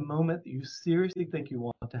start the moment that you seriously think you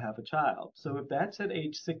want to have a child. So if that's at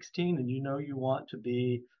age 16 and you know you want to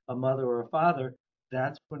be a mother or a father,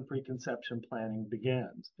 that's when preconception planning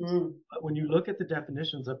begins. Mm-hmm. But when you look at the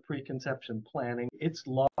definitions of preconception planning, it's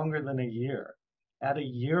longer than a year. At a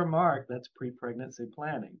year mark, that's pre-pregnancy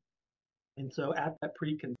planning. And so at that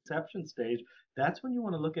preconception stage, that's when you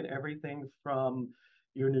want to look at everything from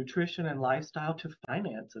your nutrition and lifestyle to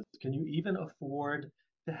finances. Can you even afford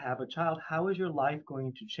to have a child? How is your life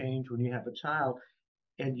going to change when you have a child?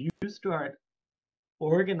 And you start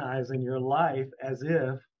organizing your life as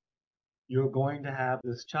if you're going to have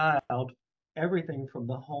this child, everything from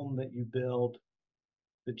the home that you build,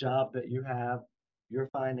 the job that you have, your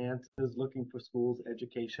finances, looking for schools,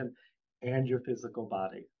 education, and your physical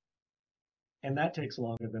body. And that takes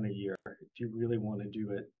longer than a year if you really want to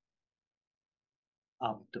do it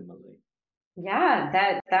optimally.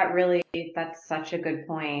 Yeah, that really, that's such a good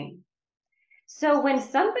point. So when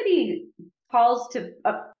somebody calls to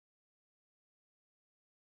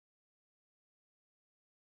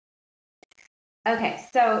okay,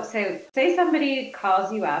 so say somebody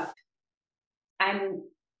calls you up. I'm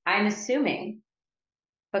I'm assuming,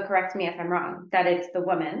 but correct me if I'm wrong, that it's the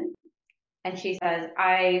woman and she says,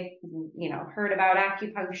 I, heard about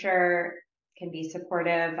acupuncture, can be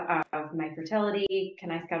supportive of my fertility. Can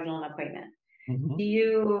I schedule an appointment? Mm-hmm. Do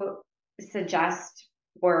you suggest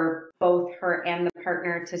for both her and the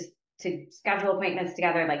partner to schedule appointments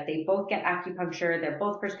together? Like they both get acupuncture, they're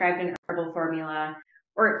both prescribed an herbal formula,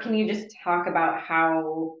 or can you just talk about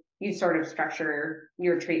how you sort of structure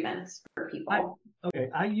your treatments for I people? okay,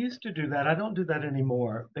 I used to do that. I don't do that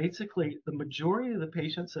anymore. Basically, the majority of the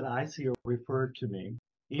patients that I see are referred to me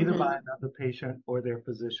either by Mm-hmm. another patient or their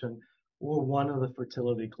physician or one of the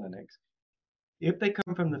fertility clinics. If they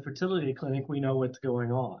come from the fertility clinic, we know what's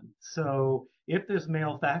going on. So if there's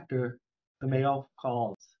male factor, the male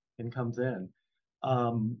calls and comes in.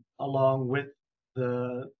 along with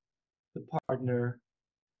the the partner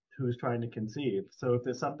who's trying to conceive. So if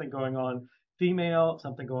there's something going on female,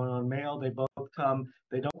 something going on male, they both come.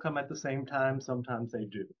 They don't come at the same time. Sometimes they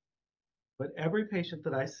do. But every patient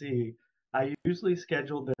that I see, I usually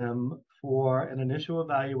schedule them for an initial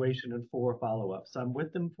evaluation and 4 follow-ups. So I'm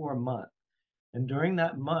with them for a month. And during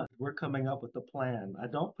that month, we're coming up with a plan. I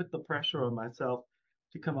don't put the pressure on myself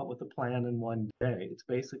to come up with a plan in one day. It's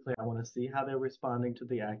basically, I want to see how they're responding to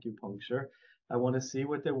the acupuncture. I want to see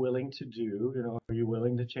what they're willing to do. You know, are you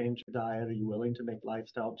willing to change your diet? Are you willing to make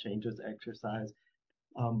lifestyle changes, exercise,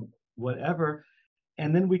 whatever?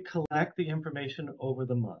 And then we collect the information over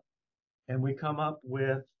the month and we come up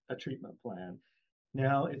with a treatment plan.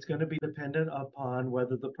 Now, it's going to be dependent upon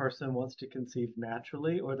whether the person wants to conceive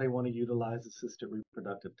naturally or they want to utilize assisted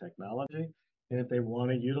reproductive technology. And if they want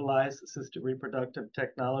to utilize assisted reproductive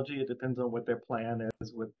technology, it depends on what their plan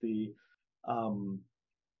is with the um,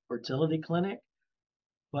 fertility clinic.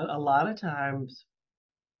 But a lot of times,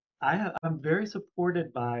 I'm very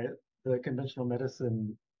supported by the conventional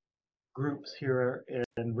medicine groups here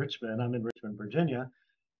in Richmond. I'm in Richmond, Virginia.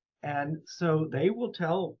 And so they will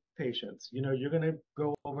tell patients, you know, you're going to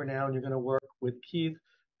go over now and you're going to work with Keith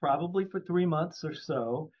probably for 3 months or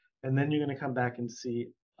so, and then you're going to come back and see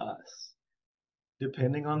us.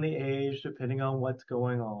 Depending on the age, depending on what's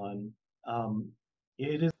going on, um,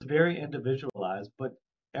 it is very individualized, but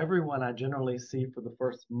everyone I generally see for the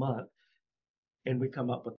first month, and we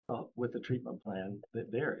come up with a treatment plan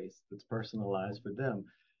that varies, that's personalized for them.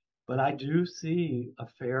 But I do see a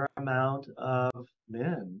fair amount of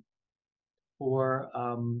men for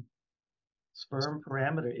sperm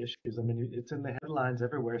parameter issues. I mean, it's in the headlines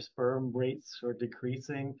everywhere. Sperm rates are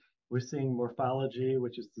decreasing. We're seeing morphology,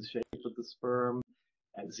 which is the shape of the sperm,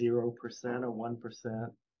 at 0% or 1%.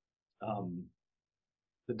 Um,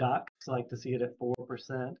 the docs like to see it at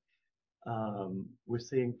 4%. We're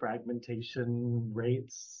seeing fragmentation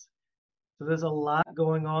rates. So there's a lot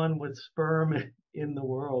going on with sperm in the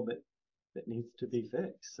world that needs to be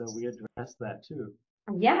fixed. So we address that too.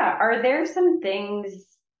 Yeah. Are there some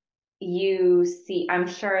things you see? I'm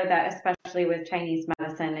sure that especially with Chinese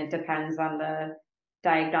medicine, it depends on the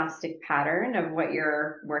diagnostic pattern of what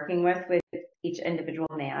you're working with each individual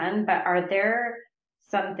man. But are there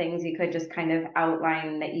some things you could just kind of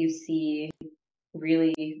outline that you see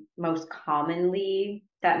really most commonly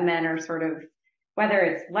that men are sort of, whether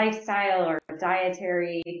it's lifestyle or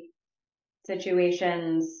dietary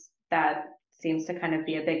situations, that seems to kind of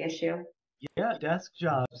be a big issue? Yeah, desk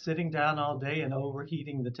job, sitting down all day and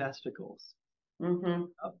overheating the testicles. Hmm.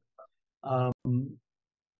 Um,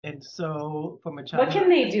 and so from a What Chinese, can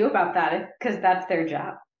they do about that? Because that's their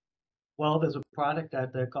job. well, there's a product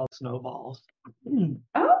out there called snowballs. Sorry,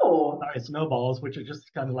 Oh, snowballs, which are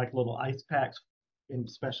just kind of like little ice packs in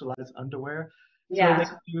specialized underwear. So yeah.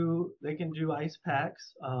 they can do ice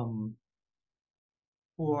packs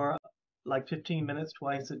for like 15 minutes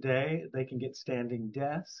twice a day. They can get standing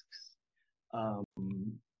desks. Um,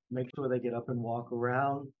 Make sure they get up and walk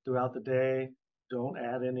around throughout the day. Don't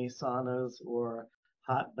add any saunas or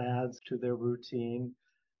hot baths to their routine.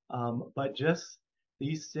 But just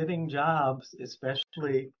these sitting jobs,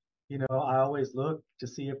 especially, you know, I always look to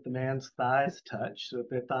see if the man's thighs touch. So if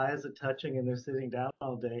their thighs are touching and they're sitting down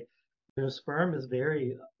all day, their sperm is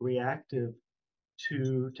very reactive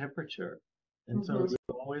to temperature. And so Hmm.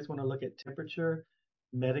 you always want to look at temperature,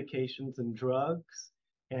 medications and drugs,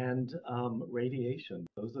 and radiation.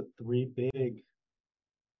 Those are 3 big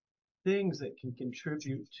things that can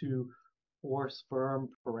contribute to poor sperm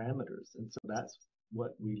parameters. And so that's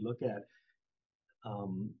what we look at.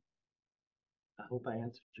 Um, I hope I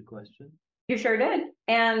answered your question. You sure did.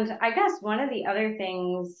 And I guess one of the other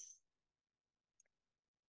things,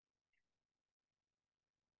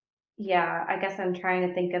 yeah, I guess I'm trying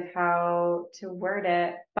to think of how to word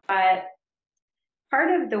it, but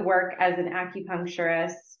part of the work as an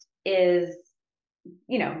acupuncturist is,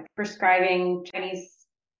 prescribing Chinese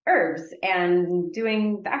herbs and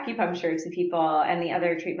doing the acupuncture to people and the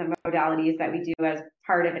other treatment modalities that we do as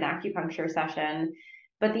part of an acupuncture session.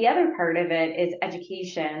 But the other part of it is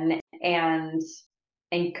education and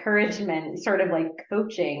encouragement, sort of like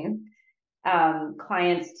coaching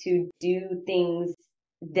clients to do things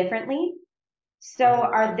differently. So,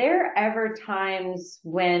 Right. are there ever times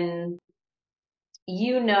when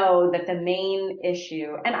you know that the main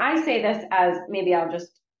issue, and I say this as maybe I'll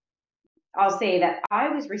say that I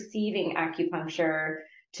was receiving acupuncture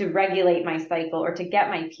to regulate my cycle or to get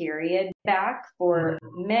my period back for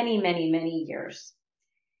Mhm. many, many, many years.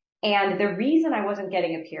 And the reason I wasn't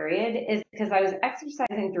getting a period is because I was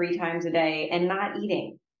exercising 3 times a day and not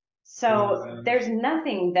eating. So there's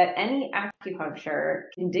nothing that any acupuncture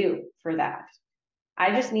can do for that.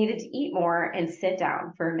 I just needed to eat more and sit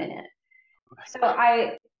down for a minute. So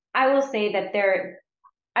I will say that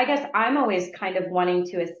I guess I'm always kind of wanting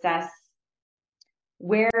to assess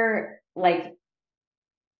where like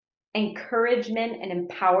encouragement and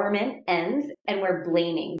empowerment ends and where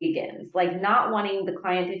blaming begins. Like not wanting the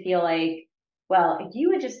client to feel like, well, if you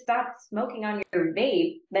would just stop smoking on your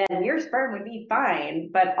vape, then your sperm would be fine.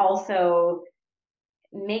 But also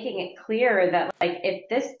making it clear that like if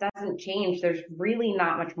this doesn't change, there's really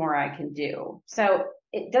not much more I can do. So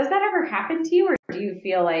does that ever happen to you, or do you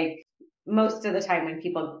feel like most of the time when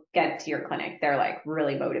people get to your clinic, they're like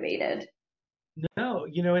really motivated? No,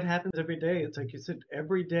 it happens every day. It's like you said,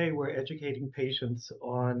 every day we're educating patients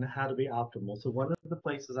on how to be optimal. So one of the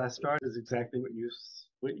places I start is exactly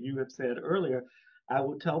what you have said earlier. I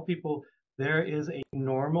will tell people there is a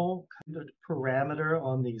normal kind of parameter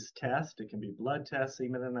on these tests. It can be blood tests,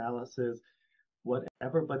 semen analysis,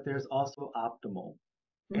 whatever, but there's also optimal.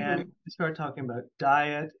 And Mm-hmm. we start talking about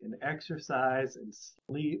diet and exercise and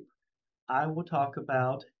sleep. I will talk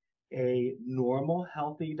about a normal,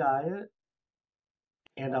 healthy diet,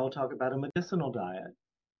 and I'll talk about a medicinal diet.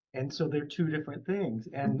 And so they're two different things.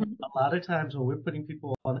 And Mm-hmm. a lot of times when we're putting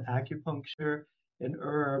people on acupuncture and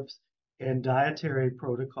herbs and dietary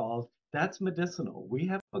protocols, that's medicinal. We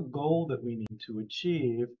have a goal that we need to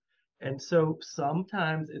achieve. And so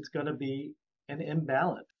sometimes it's going to be an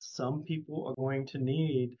imbalance. Some people are going to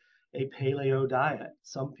need a paleo diet.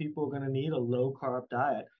 Some people are going to need a low carb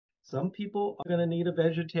diet. Some people are going to need a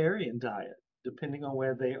vegetarian diet, depending on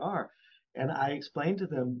where they are. And I explained to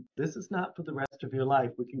them, this is not for the rest of your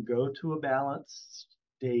life. We can go to a balanced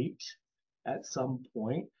state at some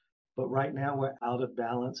point, but right now we're out of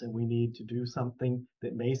balance and we need to do something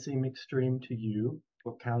that may seem extreme to you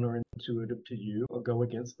or counterintuitive to you or go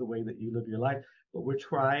against the way that you live your life. But we're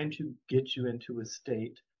trying to get you into a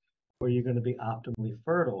state where you're going to be optimally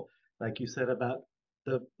fertile. Like you said about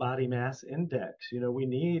the body mass index, we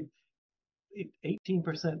need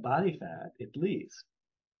 18% body fat at least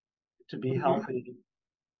to be Mm-hmm. healthy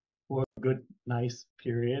for a good, nice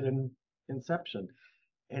period and inception.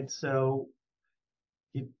 And so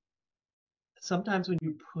you, sometimes when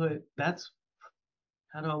you put, that's,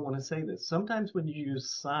 how do I want to say this? Sometimes when you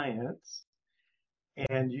use science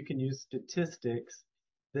and you can use statistics,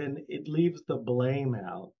 then it leaves the blame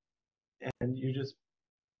out. And you just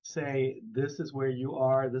say, this is where you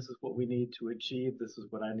are, this is what we need to achieve, this is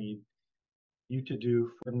what I need you to do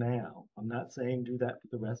for now. I'm not saying do that for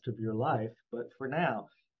the rest of your life, but for now,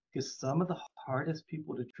 because some of the hardest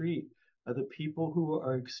people to treat are the people who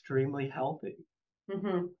are extremely healthy.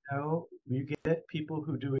 Mm-hmm. You get people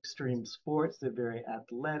who do extreme sports, they're very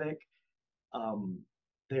athletic, um,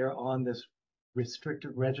 they're on this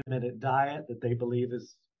restricted regimented diet that they believe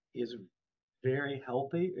is very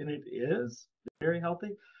healthy, and it is very healthy,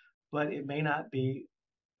 but it may not be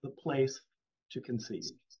the place to conceive.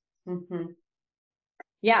 Mm-hmm.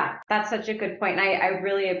 Yeah, that's such a good point. And I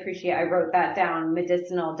really appreciate I wrote that down,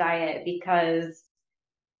 medicinal diet, because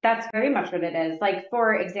that's very much what it is. Like,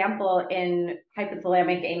 for example, in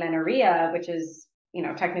hypothalamic amenorrhea, which is,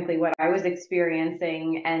 technically what I was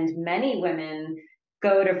experiencing, and many women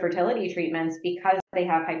go to fertility treatments because they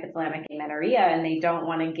have hypothalamic amenorrhea and they don't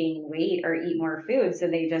want to gain weight or eat more food. So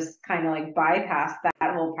they just kind of like bypass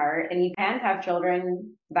that whole part. And you can have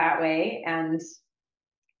children that way, and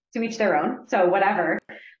to each their own. So whatever.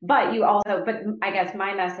 But I guess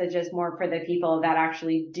my message is more for the people that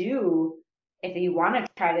actually do, if you want to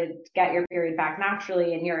try to get your period back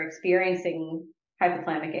naturally and you're experiencing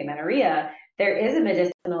hypothalamic amenorrhea, there is a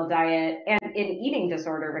medicinal diet. And in eating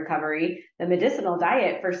disorder recovery, the medicinal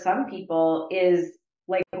diet for some people is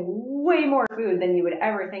like way more food than you would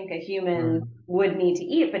ever think a human Mhm. would need to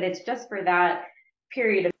eat, but it's just for that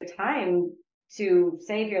period of time to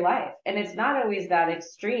save your life. And it's not always that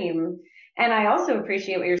extreme. And I also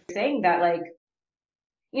appreciate what you're saying that like,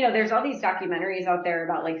 there's all these documentaries out there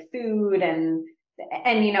about like food and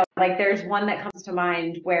like there's one that comes to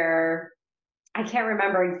mind where I can't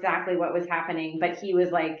remember exactly what was happening, but he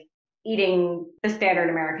was like eating the standard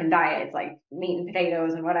American diet. It's like meat and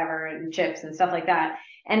potatoes and whatever and chips and stuff like that.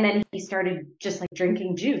 And then he started just like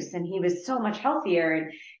drinking juice and he was so much healthier.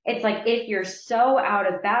 And it's like if you're so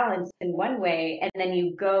out of balance in one way and then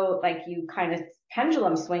you go like you kind of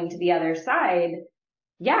pendulum swing to the other side,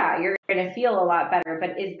 yeah, you're going to feel a lot better.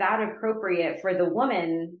 But is that appropriate for the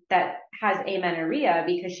woman that has amenorrhea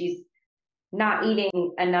because she's not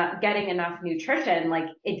eating enough, getting enough nutrition? Like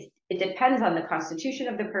it depends on the constitution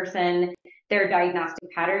of the person, their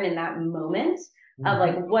diagnostic pattern in that moment of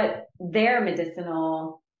like Mhm. what their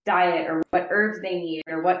medicinal diet or what herbs they need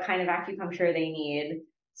or what kind of acupuncture they need.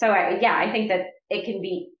 So yeah, I think that it can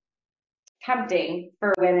be tempting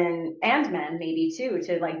for women and men maybe too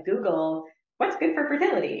to like Google what's good for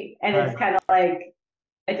fertility. And it's Right. kind of like,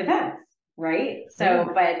 it depends, right? Yeah.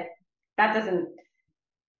 So, but that doesn't,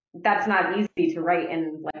 that's not easy to write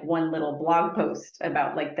in like one little blog post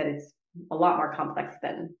about like that it's a lot more complex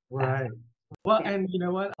than that. Right. Well, Yeah. and you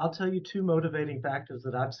know what? I'll tell you two motivating factors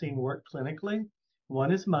that I've seen work clinically.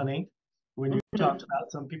 One is money. When you talked Mhm.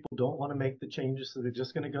 about some people don't want to make the changes, so they're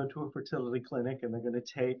just going to go to a fertility clinic and they're going to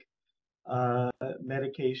take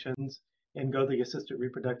medications and go the assisted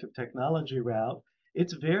reproductive technology route.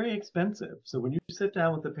 It's very expensive. So when you sit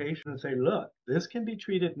down with the patient and say, look, this can be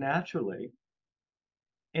treated naturally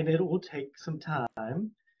and it will take some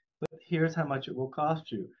time, but here's how much it will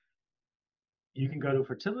cost you. You can go to a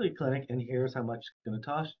fertility clinic and here's how much it's going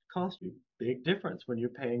to cost you. Big difference when you're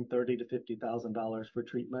paying $30,000 to $50,000 for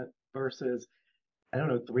treatment versus, I don't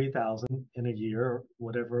know, 3,000 in a year or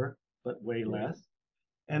whatever, but way Right. less.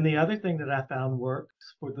 And the other thing that I found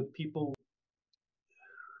works for the people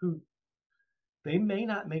who they may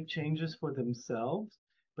not make changes for themselves,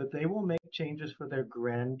 but they will make changes for their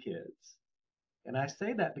grandkids. And I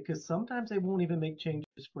say that because sometimes they won't even make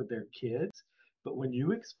changes for their kids. But when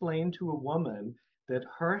you explain to a woman that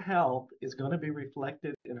her health is going to be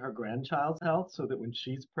reflected in her grandchild's health, so that when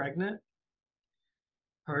she's pregnant,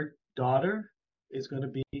 her daughter is going to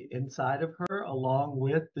be inside of her along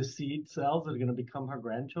with the seed cells that are going to become her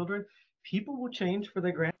grandchildren, people will change for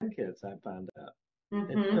their grandkids, I found out. And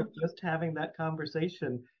so Mm-hmm. just having that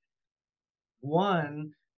conversation,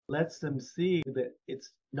 one, lets them see that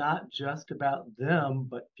it's not just about them,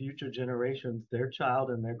 but future generations, their child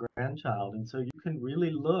and their grandchild. And so you can really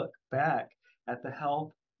look back at the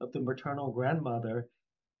health of the maternal grandmother,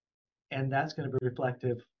 and that's going to be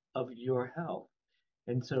reflective of your health.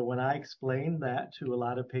 And so when I explain that to a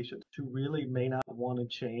lot of patients who really may not want to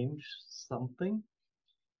change something,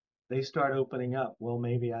 they start opening up. Well,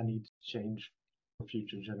 maybe I need to change for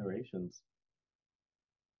future generations.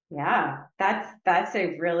 Yeah, that's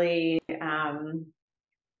a really I'm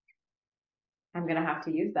gonna have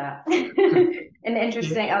to use that. An It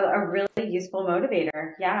interesting, a really useful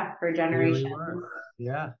motivator, yeah, for really generations. works.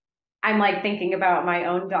 Yeah. I'm like thinking about my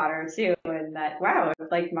own daughter too, and that wow,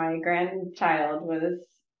 like my grandchild was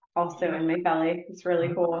also in my belly. It's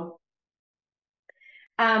really cool.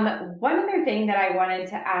 One other thing that I wanted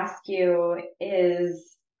to ask you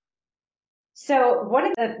is, so one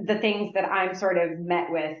of the things that I'm sort of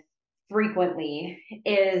met with frequently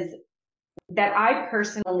is that I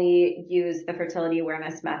personally use the fertility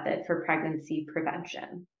awareness method for pregnancy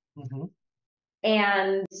prevention. Hmm.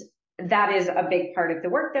 And that is a big part of the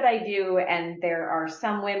work that I do. And there are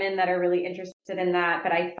some women that are really interested in that.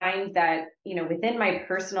 But I find that, you know, within my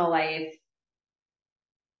personal life,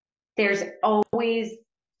 there's always,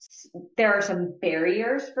 there are some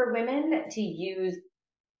barriers for women to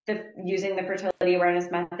using the fertility awareness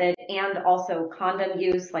method and also condom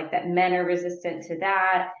use, like that men are resistant to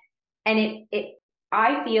that. And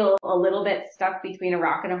I feel a little bit stuck between a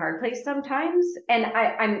rock and a hard place sometimes. And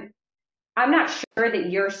I'm not sure that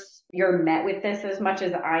you're met with this as much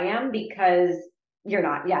as I am because you're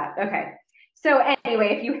not. Yeah. Okay. So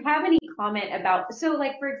anyway, if you have any comment about, so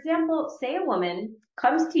like for example, say a woman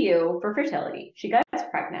comes to you for fertility, she gets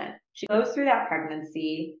pregnant, she goes through that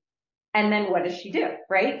pregnancy, and then what does she do,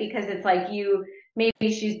 right? Because it's like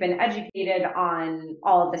maybe she's been educated on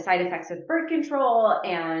all of the side effects of birth control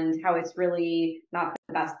and how it's really not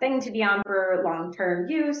the best thing to be on for long-term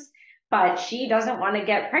use, but she doesn't want to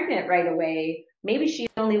get pregnant right away. Maybe she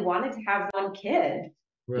only wanted to have one kid,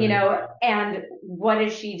 you Right. know, and what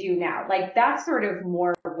does she do now? Like that's sort of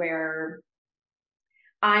more where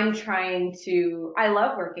I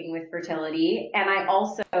love working with fertility, and I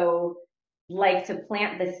also like to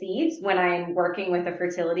plant the seeds when I'm working with a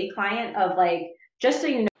fertility client of like, just so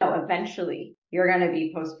you know, eventually you're going to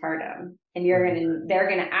be postpartum and Right. they're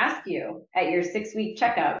going to ask you at your 6 week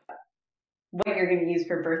checkup what you're going to use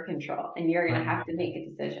for birth control, and you're going to Right. have to make a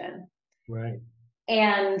decision. Right.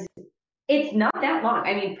 And it's not that long.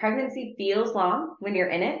 I mean, pregnancy feels long when you're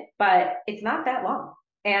in it, but it's not that long.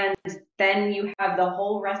 And then you have the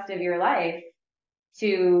whole rest of your life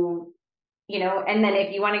to, you know, and then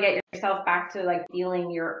if you want to get yourself back to like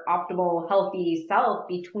feeling your optimal healthy self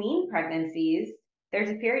between pregnancies,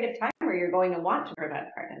 there's a period of time where you're going to want to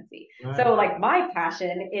prevent pregnancy. So Right. like my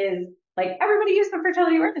passion is like everybody use the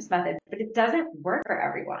fertility awareness method, but it doesn't work for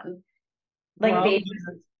everyone. Like Well, they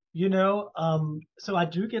just, so I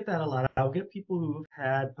do get that a lot. I'll get people who've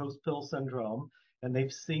had post-pill syndrome and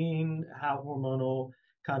they've seen how hormonal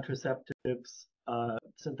contraceptives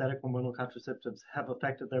synthetic hormonal contraceptives have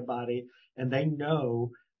affected their body, and they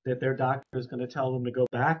know that their doctor is going to tell them to go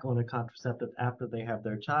back on a contraceptive after they have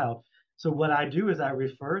their child. So what I do is I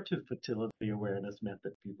refer to fertility awareness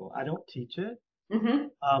method people. I don't teach it. Hmm.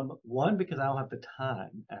 One, because I don't have the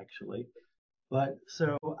time actually, but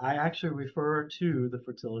so I actually refer to the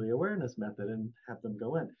fertility awareness method and have them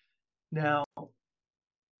go in. Now,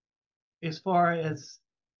 as far as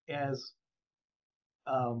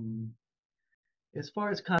um, as far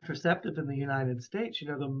as contraceptive in the United States,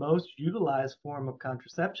 the most utilized form of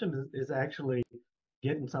contraception is actually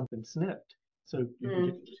getting something snipped. So you can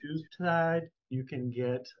get Mm-hmm. the tube tied, you can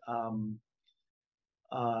get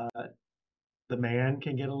uh, the man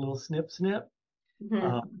can get a little snip snip.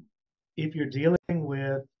 Um, if you're dealing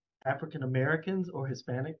with African Americans or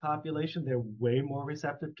Hispanic population, they're way more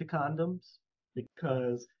receptive to condoms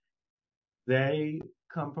because they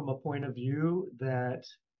come from a point of view that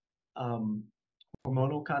um,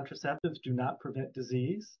 hormonal contraceptives do not prevent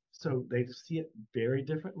disease, so they see it very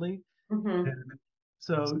differently. Hmm. And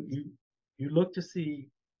so you look to see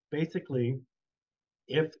basically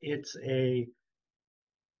if it's a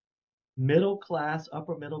middle class,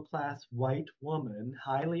 upper middle class white woman,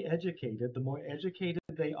 highly educated. The more educated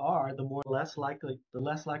they are, the less likely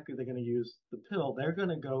they're going to use the pill. They're going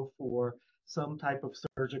to go for some type of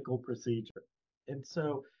surgical procedure. And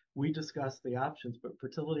so we discussed the options, but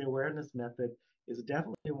fertility awareness method is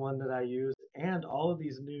definitely one that I use, and all of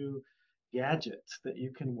these new gadgets that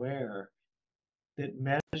you can wear that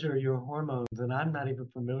measure your hormones. And I'm not even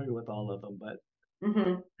familiar with all of them, but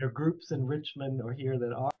Hmm. there are groups in Richmond or here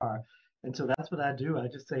that are. And so that's what I do. I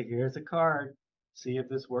just say, here's a card. See if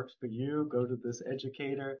this works for you. Go to this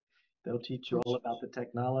educator. They'll teach you all about the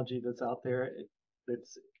technology that's out there.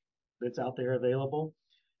 That's that's out there available.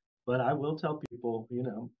 But I will tell people,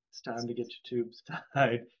 it's time to get your tubes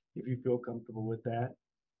tied if you feel comfortable with that.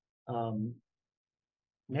 Um,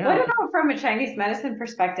 What now, about from a Chinese medicine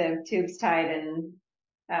perspective, tubes tied and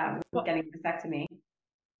well, getting a vasectomy?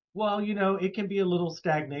 well, it can be a little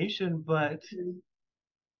stagnation, but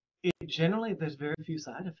generally there's very few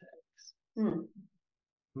side effects. Mm-hmm.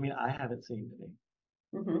 I mean, I haven't seen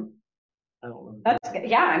any. Mm-hmm. I don't know if That's good.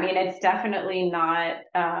 Yeah, I mean, it's definitely not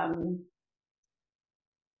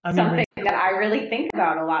I mean, something that I really think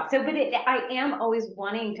about a lot. So, but I am always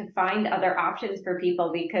wanting to find other options for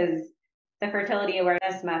people because the fertility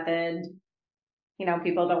awareness method,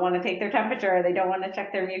 people don't want to take their temperature, they don't want to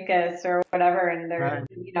check their mucus or whatever, and right.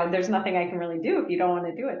 there's nothing I can really do if you don't want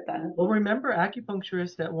to do it then. Well, remember,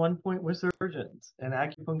 acupuncturists at one point were surgeons, and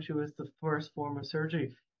acupuncture was the first form of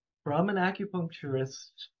surgery. From an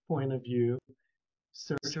acupuncturist's point of view,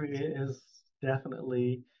 surgery is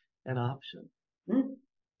definitely an option. Mm.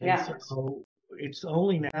 And Yeah. so it's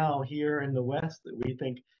only now here in the West that we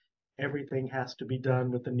think everything has to be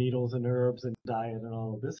done with the needles and herbs and diet and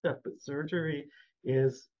all of this stuff. But surgery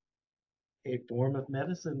is a form of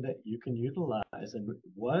medicine that you can utilize and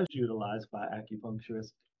was utilized by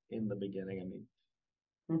acupuncturists in the beginning. I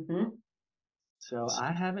mean, Hmm. so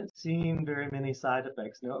I haven't seen very many side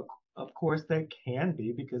effects. Now, of course, there can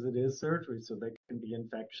be because it is surgery, so there can be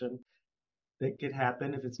infection that could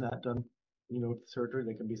happen if it's not done, with surgery.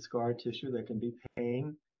 There can be scar tissue, there can be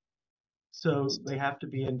pain. So they have to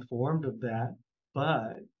be informed of that,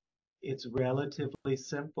 but it's relatively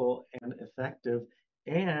simple and effective,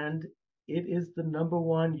 and it is the number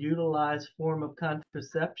one utilized form of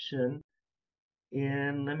contraception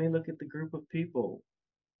in, let me look at the group of people.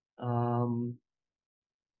 Um,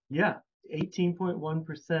 yeah,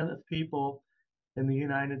 18.1% of people in the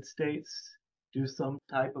United States do some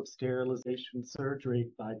type of sterilization surgery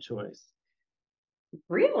by choice.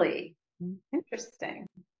 Really interesting.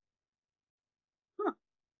 Huh.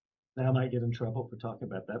 Now I might get in trouble for talking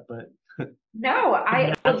about that, but No, well,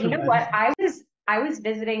 you natural know what? medicine. I was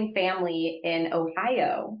visiting family in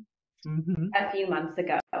Ohio Hmm. a few months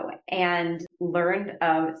ago and learned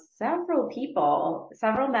of several people,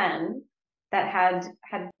 several men that had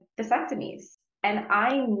vasectomies. And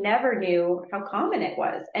I never knew how common it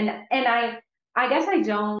was. And I guess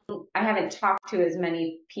I haven't talked to as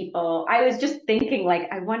many people. I was just thinking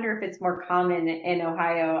like I wonder if it's more common in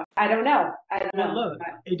Ohio. I don't know. I don't Well, know.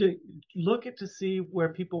 look, look at to see where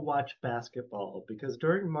people watch basketball because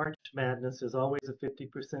during March Madness, there's always a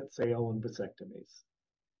 50% sale on vasectomies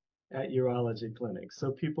at urology clinics.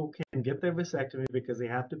 So people can get their vasectomy because they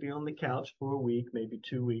have to be on the couch for a week, maybe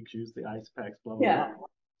 2 weeks, use the ice packs, blah, blah, blah. Yeah.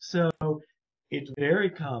 So it's very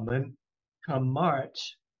common come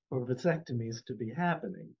March for vasectomies to be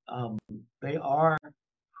happening. They are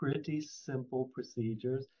pretty simple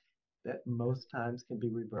procedures that most times can be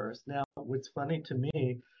reversed. Now, what's funny to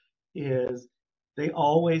me is they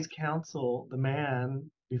always counsel the man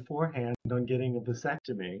beforehand on getting a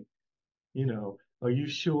vasectomy. You know, are you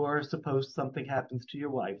sure? Suppose something happens to your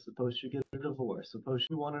wife. Suppose you get a divorce. Suppose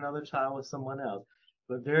you want another child with someone else.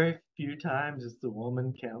 But very few times is the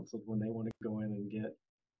woman counseled when they want to go in and get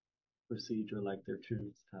procedure like their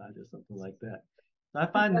tubes tied or something like that. So I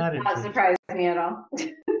It find does that not interesting. surprise me at all.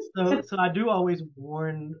 So I do always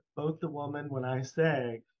warn both the woman when I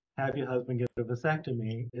say, have your husband get a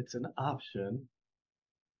vasectomy. It's an option.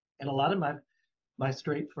 And a lot of my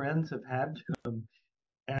straight friends have had them,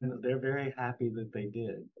 and they're very happy that they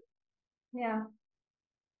did. Yeah.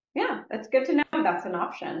 Yeah, that's good to know that's an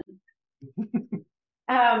option.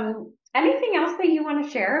 Anything else that you want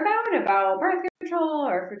to share about birth control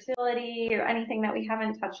or fertility or anything that we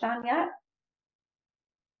haven't touched on yet?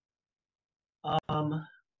 Um,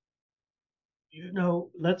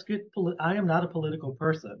 let's I am not a political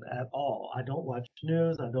person at all. I don't watch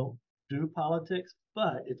news. I don't do politics,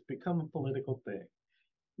 but it's become a political thing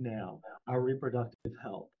now, our reproductive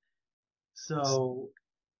health. So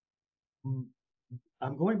mm,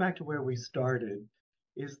 I'm going back to where we started,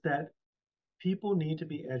 is that people need to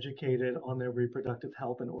be educated on their reproductive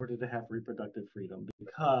health in order to have reproductive freedom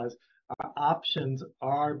because our options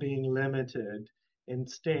are being limited in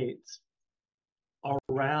states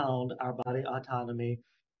around our body autonomy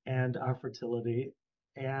and our fertility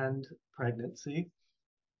and pregnancy.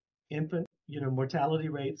 Infant, mortality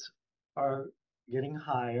rates are getting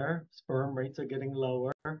higher, sperm rates are getting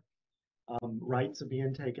lower, rights are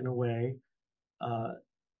being taken away. Uh,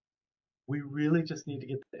 we really just need to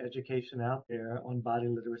get the education out there on body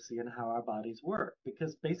literacy and how our bodies work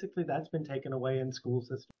because basically that's been taken away in school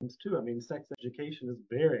systems too. I mean, sex education is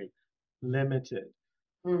very limited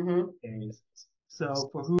Mm-hmm. days. So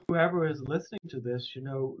for whoever is listening to this,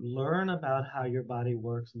 learn about how your body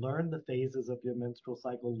works, learn the phases of your menstrual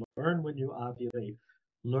cycle, learn when you ovulate,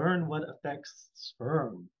 learn what affects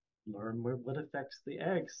sperm, learn what affects the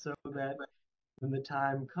eggs so that when the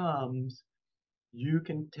time comes, you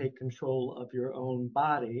can take control of your own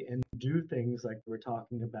body and do things like we're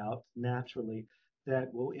talking about naturally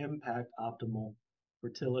that will impact optimal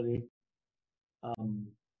fertility. Um,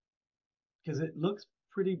 because it looks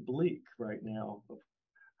pretty bleak right now of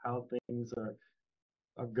how things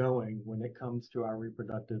are going when it comes to our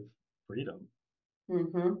reproductive freedom.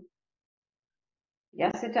 Mm-hmm.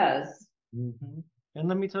 Yes, it does. Hmm. And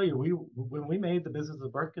let me tell you, when we made the business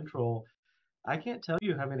of birth control, I can't tell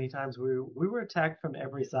you how many times we were attacked from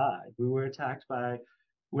every side. We were attacked by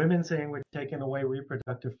women saying we're taking away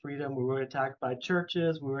reproductive freedom. We were attacked by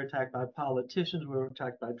churches. We were attacked by politicians. We were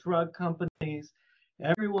attacked by drug companies.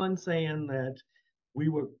 Everyone saying that we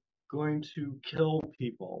were going to kill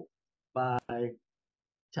people by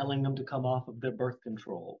telling them to come off of their birth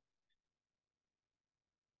control.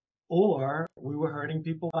 Or we were hurting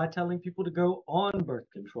people by telling people to go on birth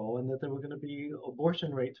control and that there were going to be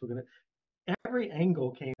abortion rates were going to every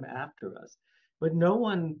angle came after us. But no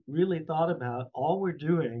one really thought about all we're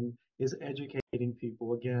doing is educating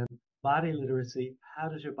people again, body literacy. How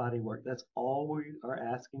does your body work? That's all we are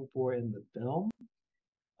asking for in the film.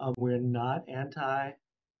 We're not anti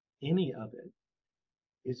any of it.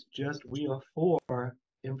 It's just we are for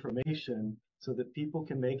information so that people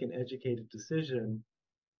can make an educated decision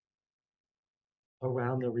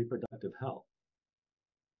around their reproductive health.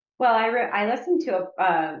 Well, I listened to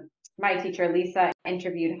my teacher Lisa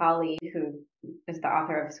interviewed Holly, who is the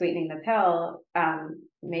author of Sweetening the Pill,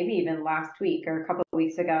 maybe even last week or a couple of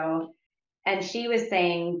weeks ago, and she was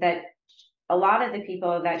saying that a lot of the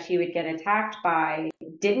people that she would get attacked by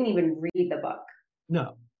didn't even read the book.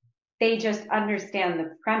 No, They just understand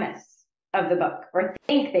the premise of the book or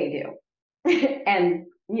think they do and,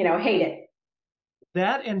 hate it.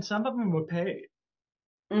 that and some of them were paid.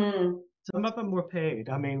 Mm, Some of them were paid.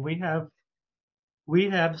 I mean, we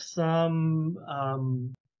have some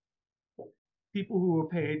people who were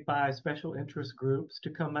paid by special interest groups to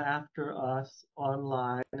come after us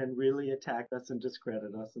online and really attack us and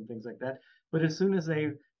discredit us and things like that. But as soon as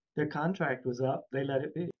their contract was up, they let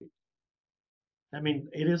it be. I mean,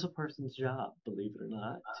 it is a person's job, believe it or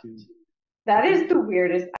not, to that do is the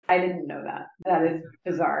weirdest. I didn't know that. That is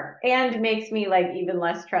bizarre and makes me like even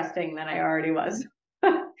less trusting than I already was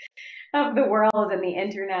of the world and the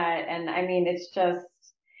internet. And I mean, it's just,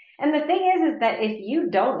 and the thing is that if you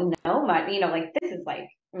don't know much, like this is like,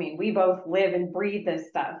 I mean, we both live and breathe this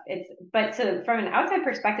stuff. But from an outside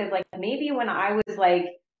perspective, like maybe when I was like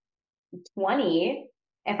 20,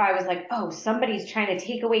 if I was like, oh, somebody's trying to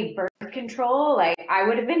take away birth control, like I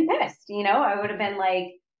would have been pissed, I would have been like,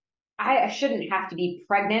 I shouldn't have to be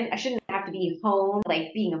pregnant. I shouldn't have have to be home,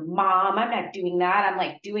 like being a mom. I'm not doing that. I'm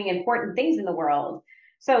like doing important things in the world.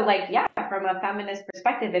 So like, yeah, from a feminist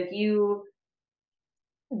perspective, if you,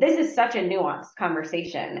 this is such a nuanced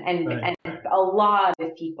conversation, Right. and a lot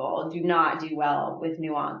of people do not do well with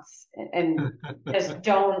nuance and just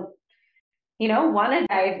don't, want to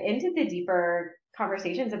dive into the deeper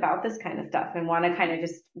conversations about this kind of stuff and want to kind of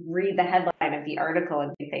just read the headline of the article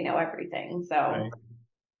and think they know everything. So Right.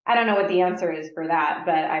 I don't know what the answer is for that,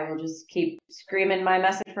 but I will just keep screaming my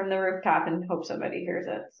message from the rooftop and hope somebody hears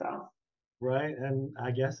it. So Right. And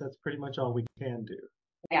I guess that's pretty much all we can do.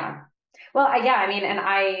 yeah. Well, yeah, I mean, and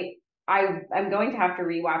I'm going to have to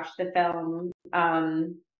rewatch the film.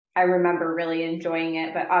 I remember really enjoying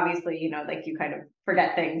it, but obviously, like you kind of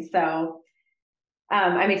forget things. So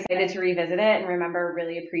I'm excited to revisit it and remember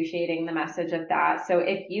really appreciating the message of that. So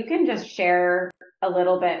if you can just share a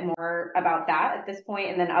little bit more about that at this point,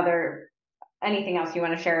 and then anything else you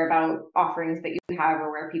want to share about offerings that you have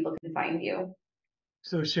or where people can find you.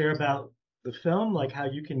 So share about the film, like how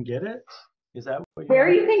you can get it. Is that what you Where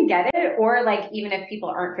asked? you can get it, or like even if people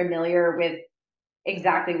aren't familiar with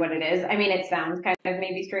exactly what it is. I mean, it sounds kind of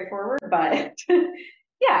maybe straightforward, but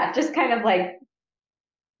yeah, just kind of like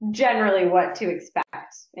generally what to expect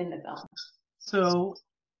in the film. So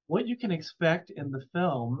what you can expect in the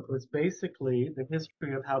film is basically the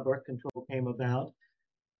history of how birth control came about.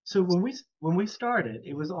 So when we started,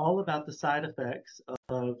 it was all about the side effects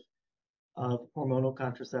of hormonal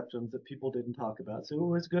contraceptives that people didn't talk about. So it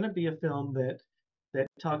was going to be a film that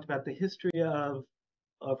talked about the history of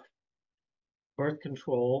birth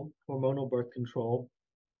control, hormonal birth control,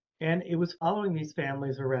 and it was following these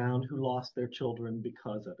families around who lost their children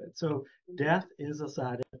because of it. So death is a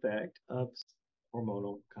side effect of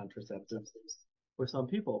hormonal contraceptives for some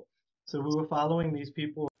people. So we were following these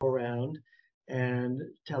people around and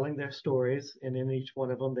telling their stories, and in each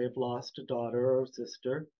one of them, they've lost a daughter or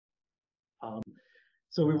sister. Um,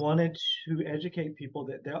 so we wanted to educate people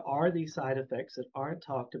that there are these side effects that aren't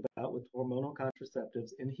talked about with hormonal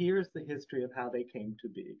contraceptives, and here's the history of how they came to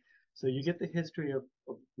be. So you get the history of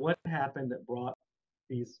what happened that brought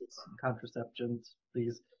these contraceptions,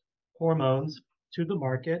 these hormones to the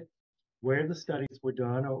market, where the studies were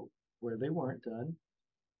done or where they weren't done.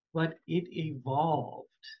 But it evolved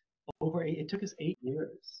it took us 8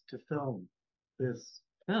 years to film this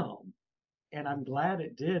film. And I'm glad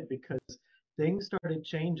it did because things started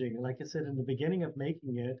changing. And like I said, in the beginning of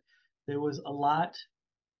making it, there was a lot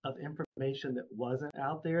of information that wasn't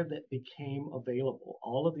out there that became available.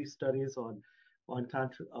 All of these studies on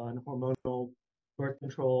hormonal birth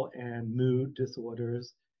control and mood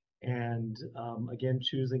disorders, and again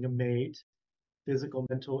choosing a mate, physical,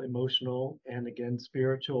 mental, emotional, and again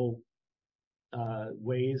spiritual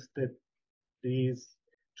ways that these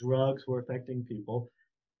drugs were affecting people.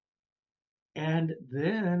 And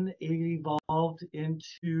then it evolved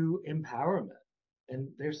into empowerment. And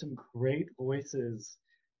there's some great voices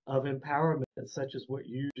of empowerment, such as what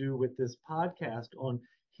you do with this podcast on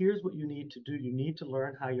here's what you need to do. You need to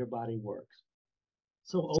learn how your body works.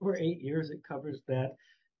 So over 8 years, it covers that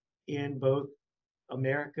in both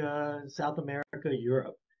America, South America,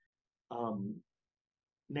 Europe. Um,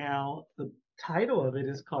 Now, the title of it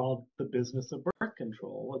is called The Business of Birth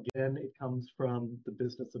Control. Again, it comes from The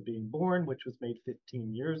Business of Being Born, which was made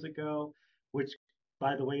 15 years ago, which,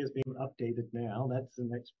 by the way, is being updated now. That's the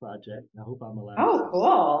next project. I hope I'm allowed to Oh,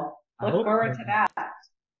 cool. I Look hope I'm forward to allowed that.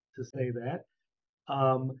 to say that.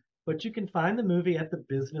 But you can find the movie at The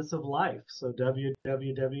Business of Life. So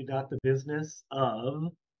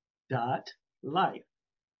www.thebusinessof.life.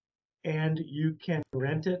 And you can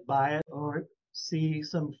rent it, buy it, or see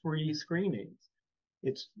some free screenings.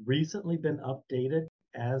 It's recently been updated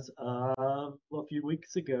as of a few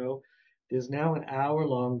weeks ago. There's now an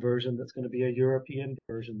hour-long version that's going to be a European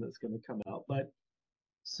version that's going to come out. But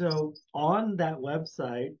so on that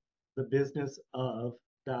website, the business of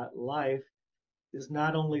life is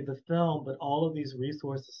not only the film, but all of these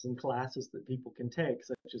resources and classes that people can take,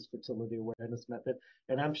 such as fertility awareness method.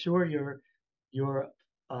 And I'm sure your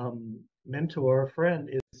mentor or friend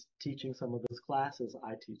is teaching some of those classes.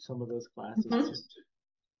 I teach some of those classes Mhm. too,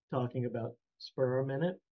 talking about sperm in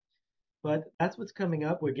it. But that's what's coming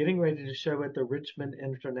up. We're getting ready to show at the Richmond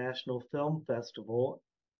International Film Festival.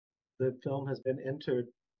 The film has been entered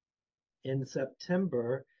in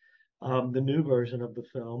September, the new version of the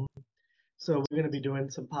film. So we're going to be doing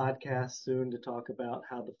some podcasts soon to talk about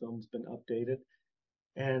how the film's been updated.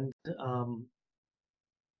 And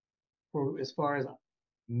for as far as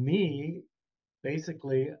me,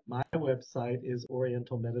 basically my website is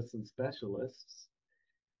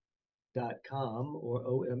orientalmedicineспecialists.com or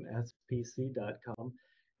omspc.com.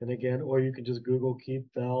 And again, or you can just Google Keith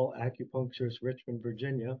Bell, acupuncturist, Richmond,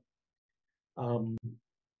 Virginia. Um,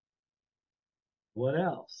 what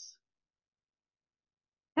else?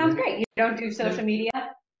 Sounds Any, great. You don't do social any,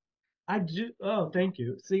 media? I do. Oh, thank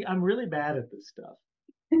you. See, I'm really bad at this stuff.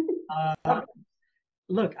 Okay.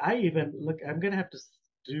 Look, I'm gonna have to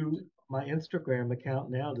do my Instagram account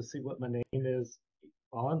now to see what my name is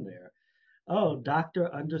on there. Oh,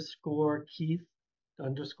 Dr. underscore Keith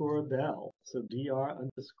underscore Bell. So Dr.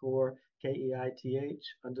 underscore Keith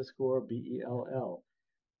underscore Bell.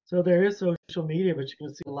 So there is social media, but you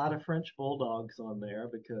can see a lot of French bulldogs on there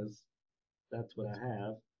because that's what I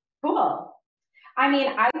have. Cool. I mean,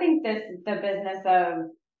 I think the business of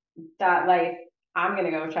dot life, I'm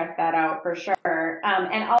gonna go check that out for sure.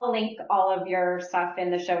 And I'll link all of your stuff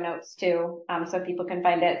in the show notes too, so people can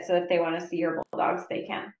find it. So if they want to see your bulldogs, they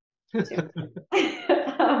can too.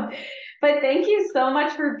 um, but thank you so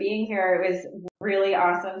much for being here. It was really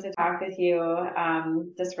awesome to talk with you.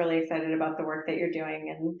 Just really excited about the work that you're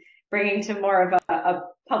doing and bringing to more of a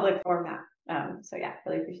public format. So yeah,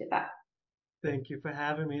 really appreciate that. Thank you for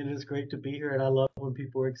having me. It is great to be here, and I love when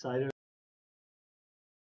people are excited.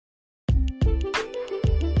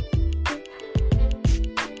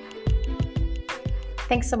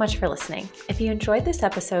 Thanks so much for listening. If you enjoyed this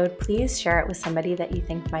episode, please share it with somebody that you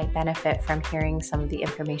think might benefit from hearing some of the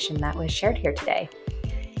information that was shared here today.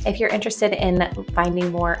 If you're interested in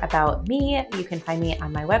finding more about me, you can find me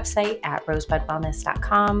on my website at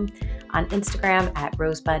rosebudwellness.com, on Instagram at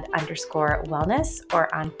rosebud_wellness,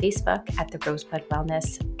 or on Facebook at the Rosebud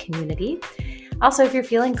Wellness Community. Also, if you're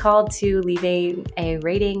feeling called to leave a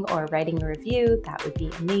rating or writing a review, that would be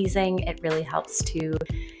amazing. It really helps to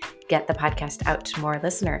get the podcast out to more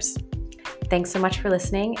listeners. Thanks so much for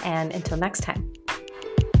listening, and until next time.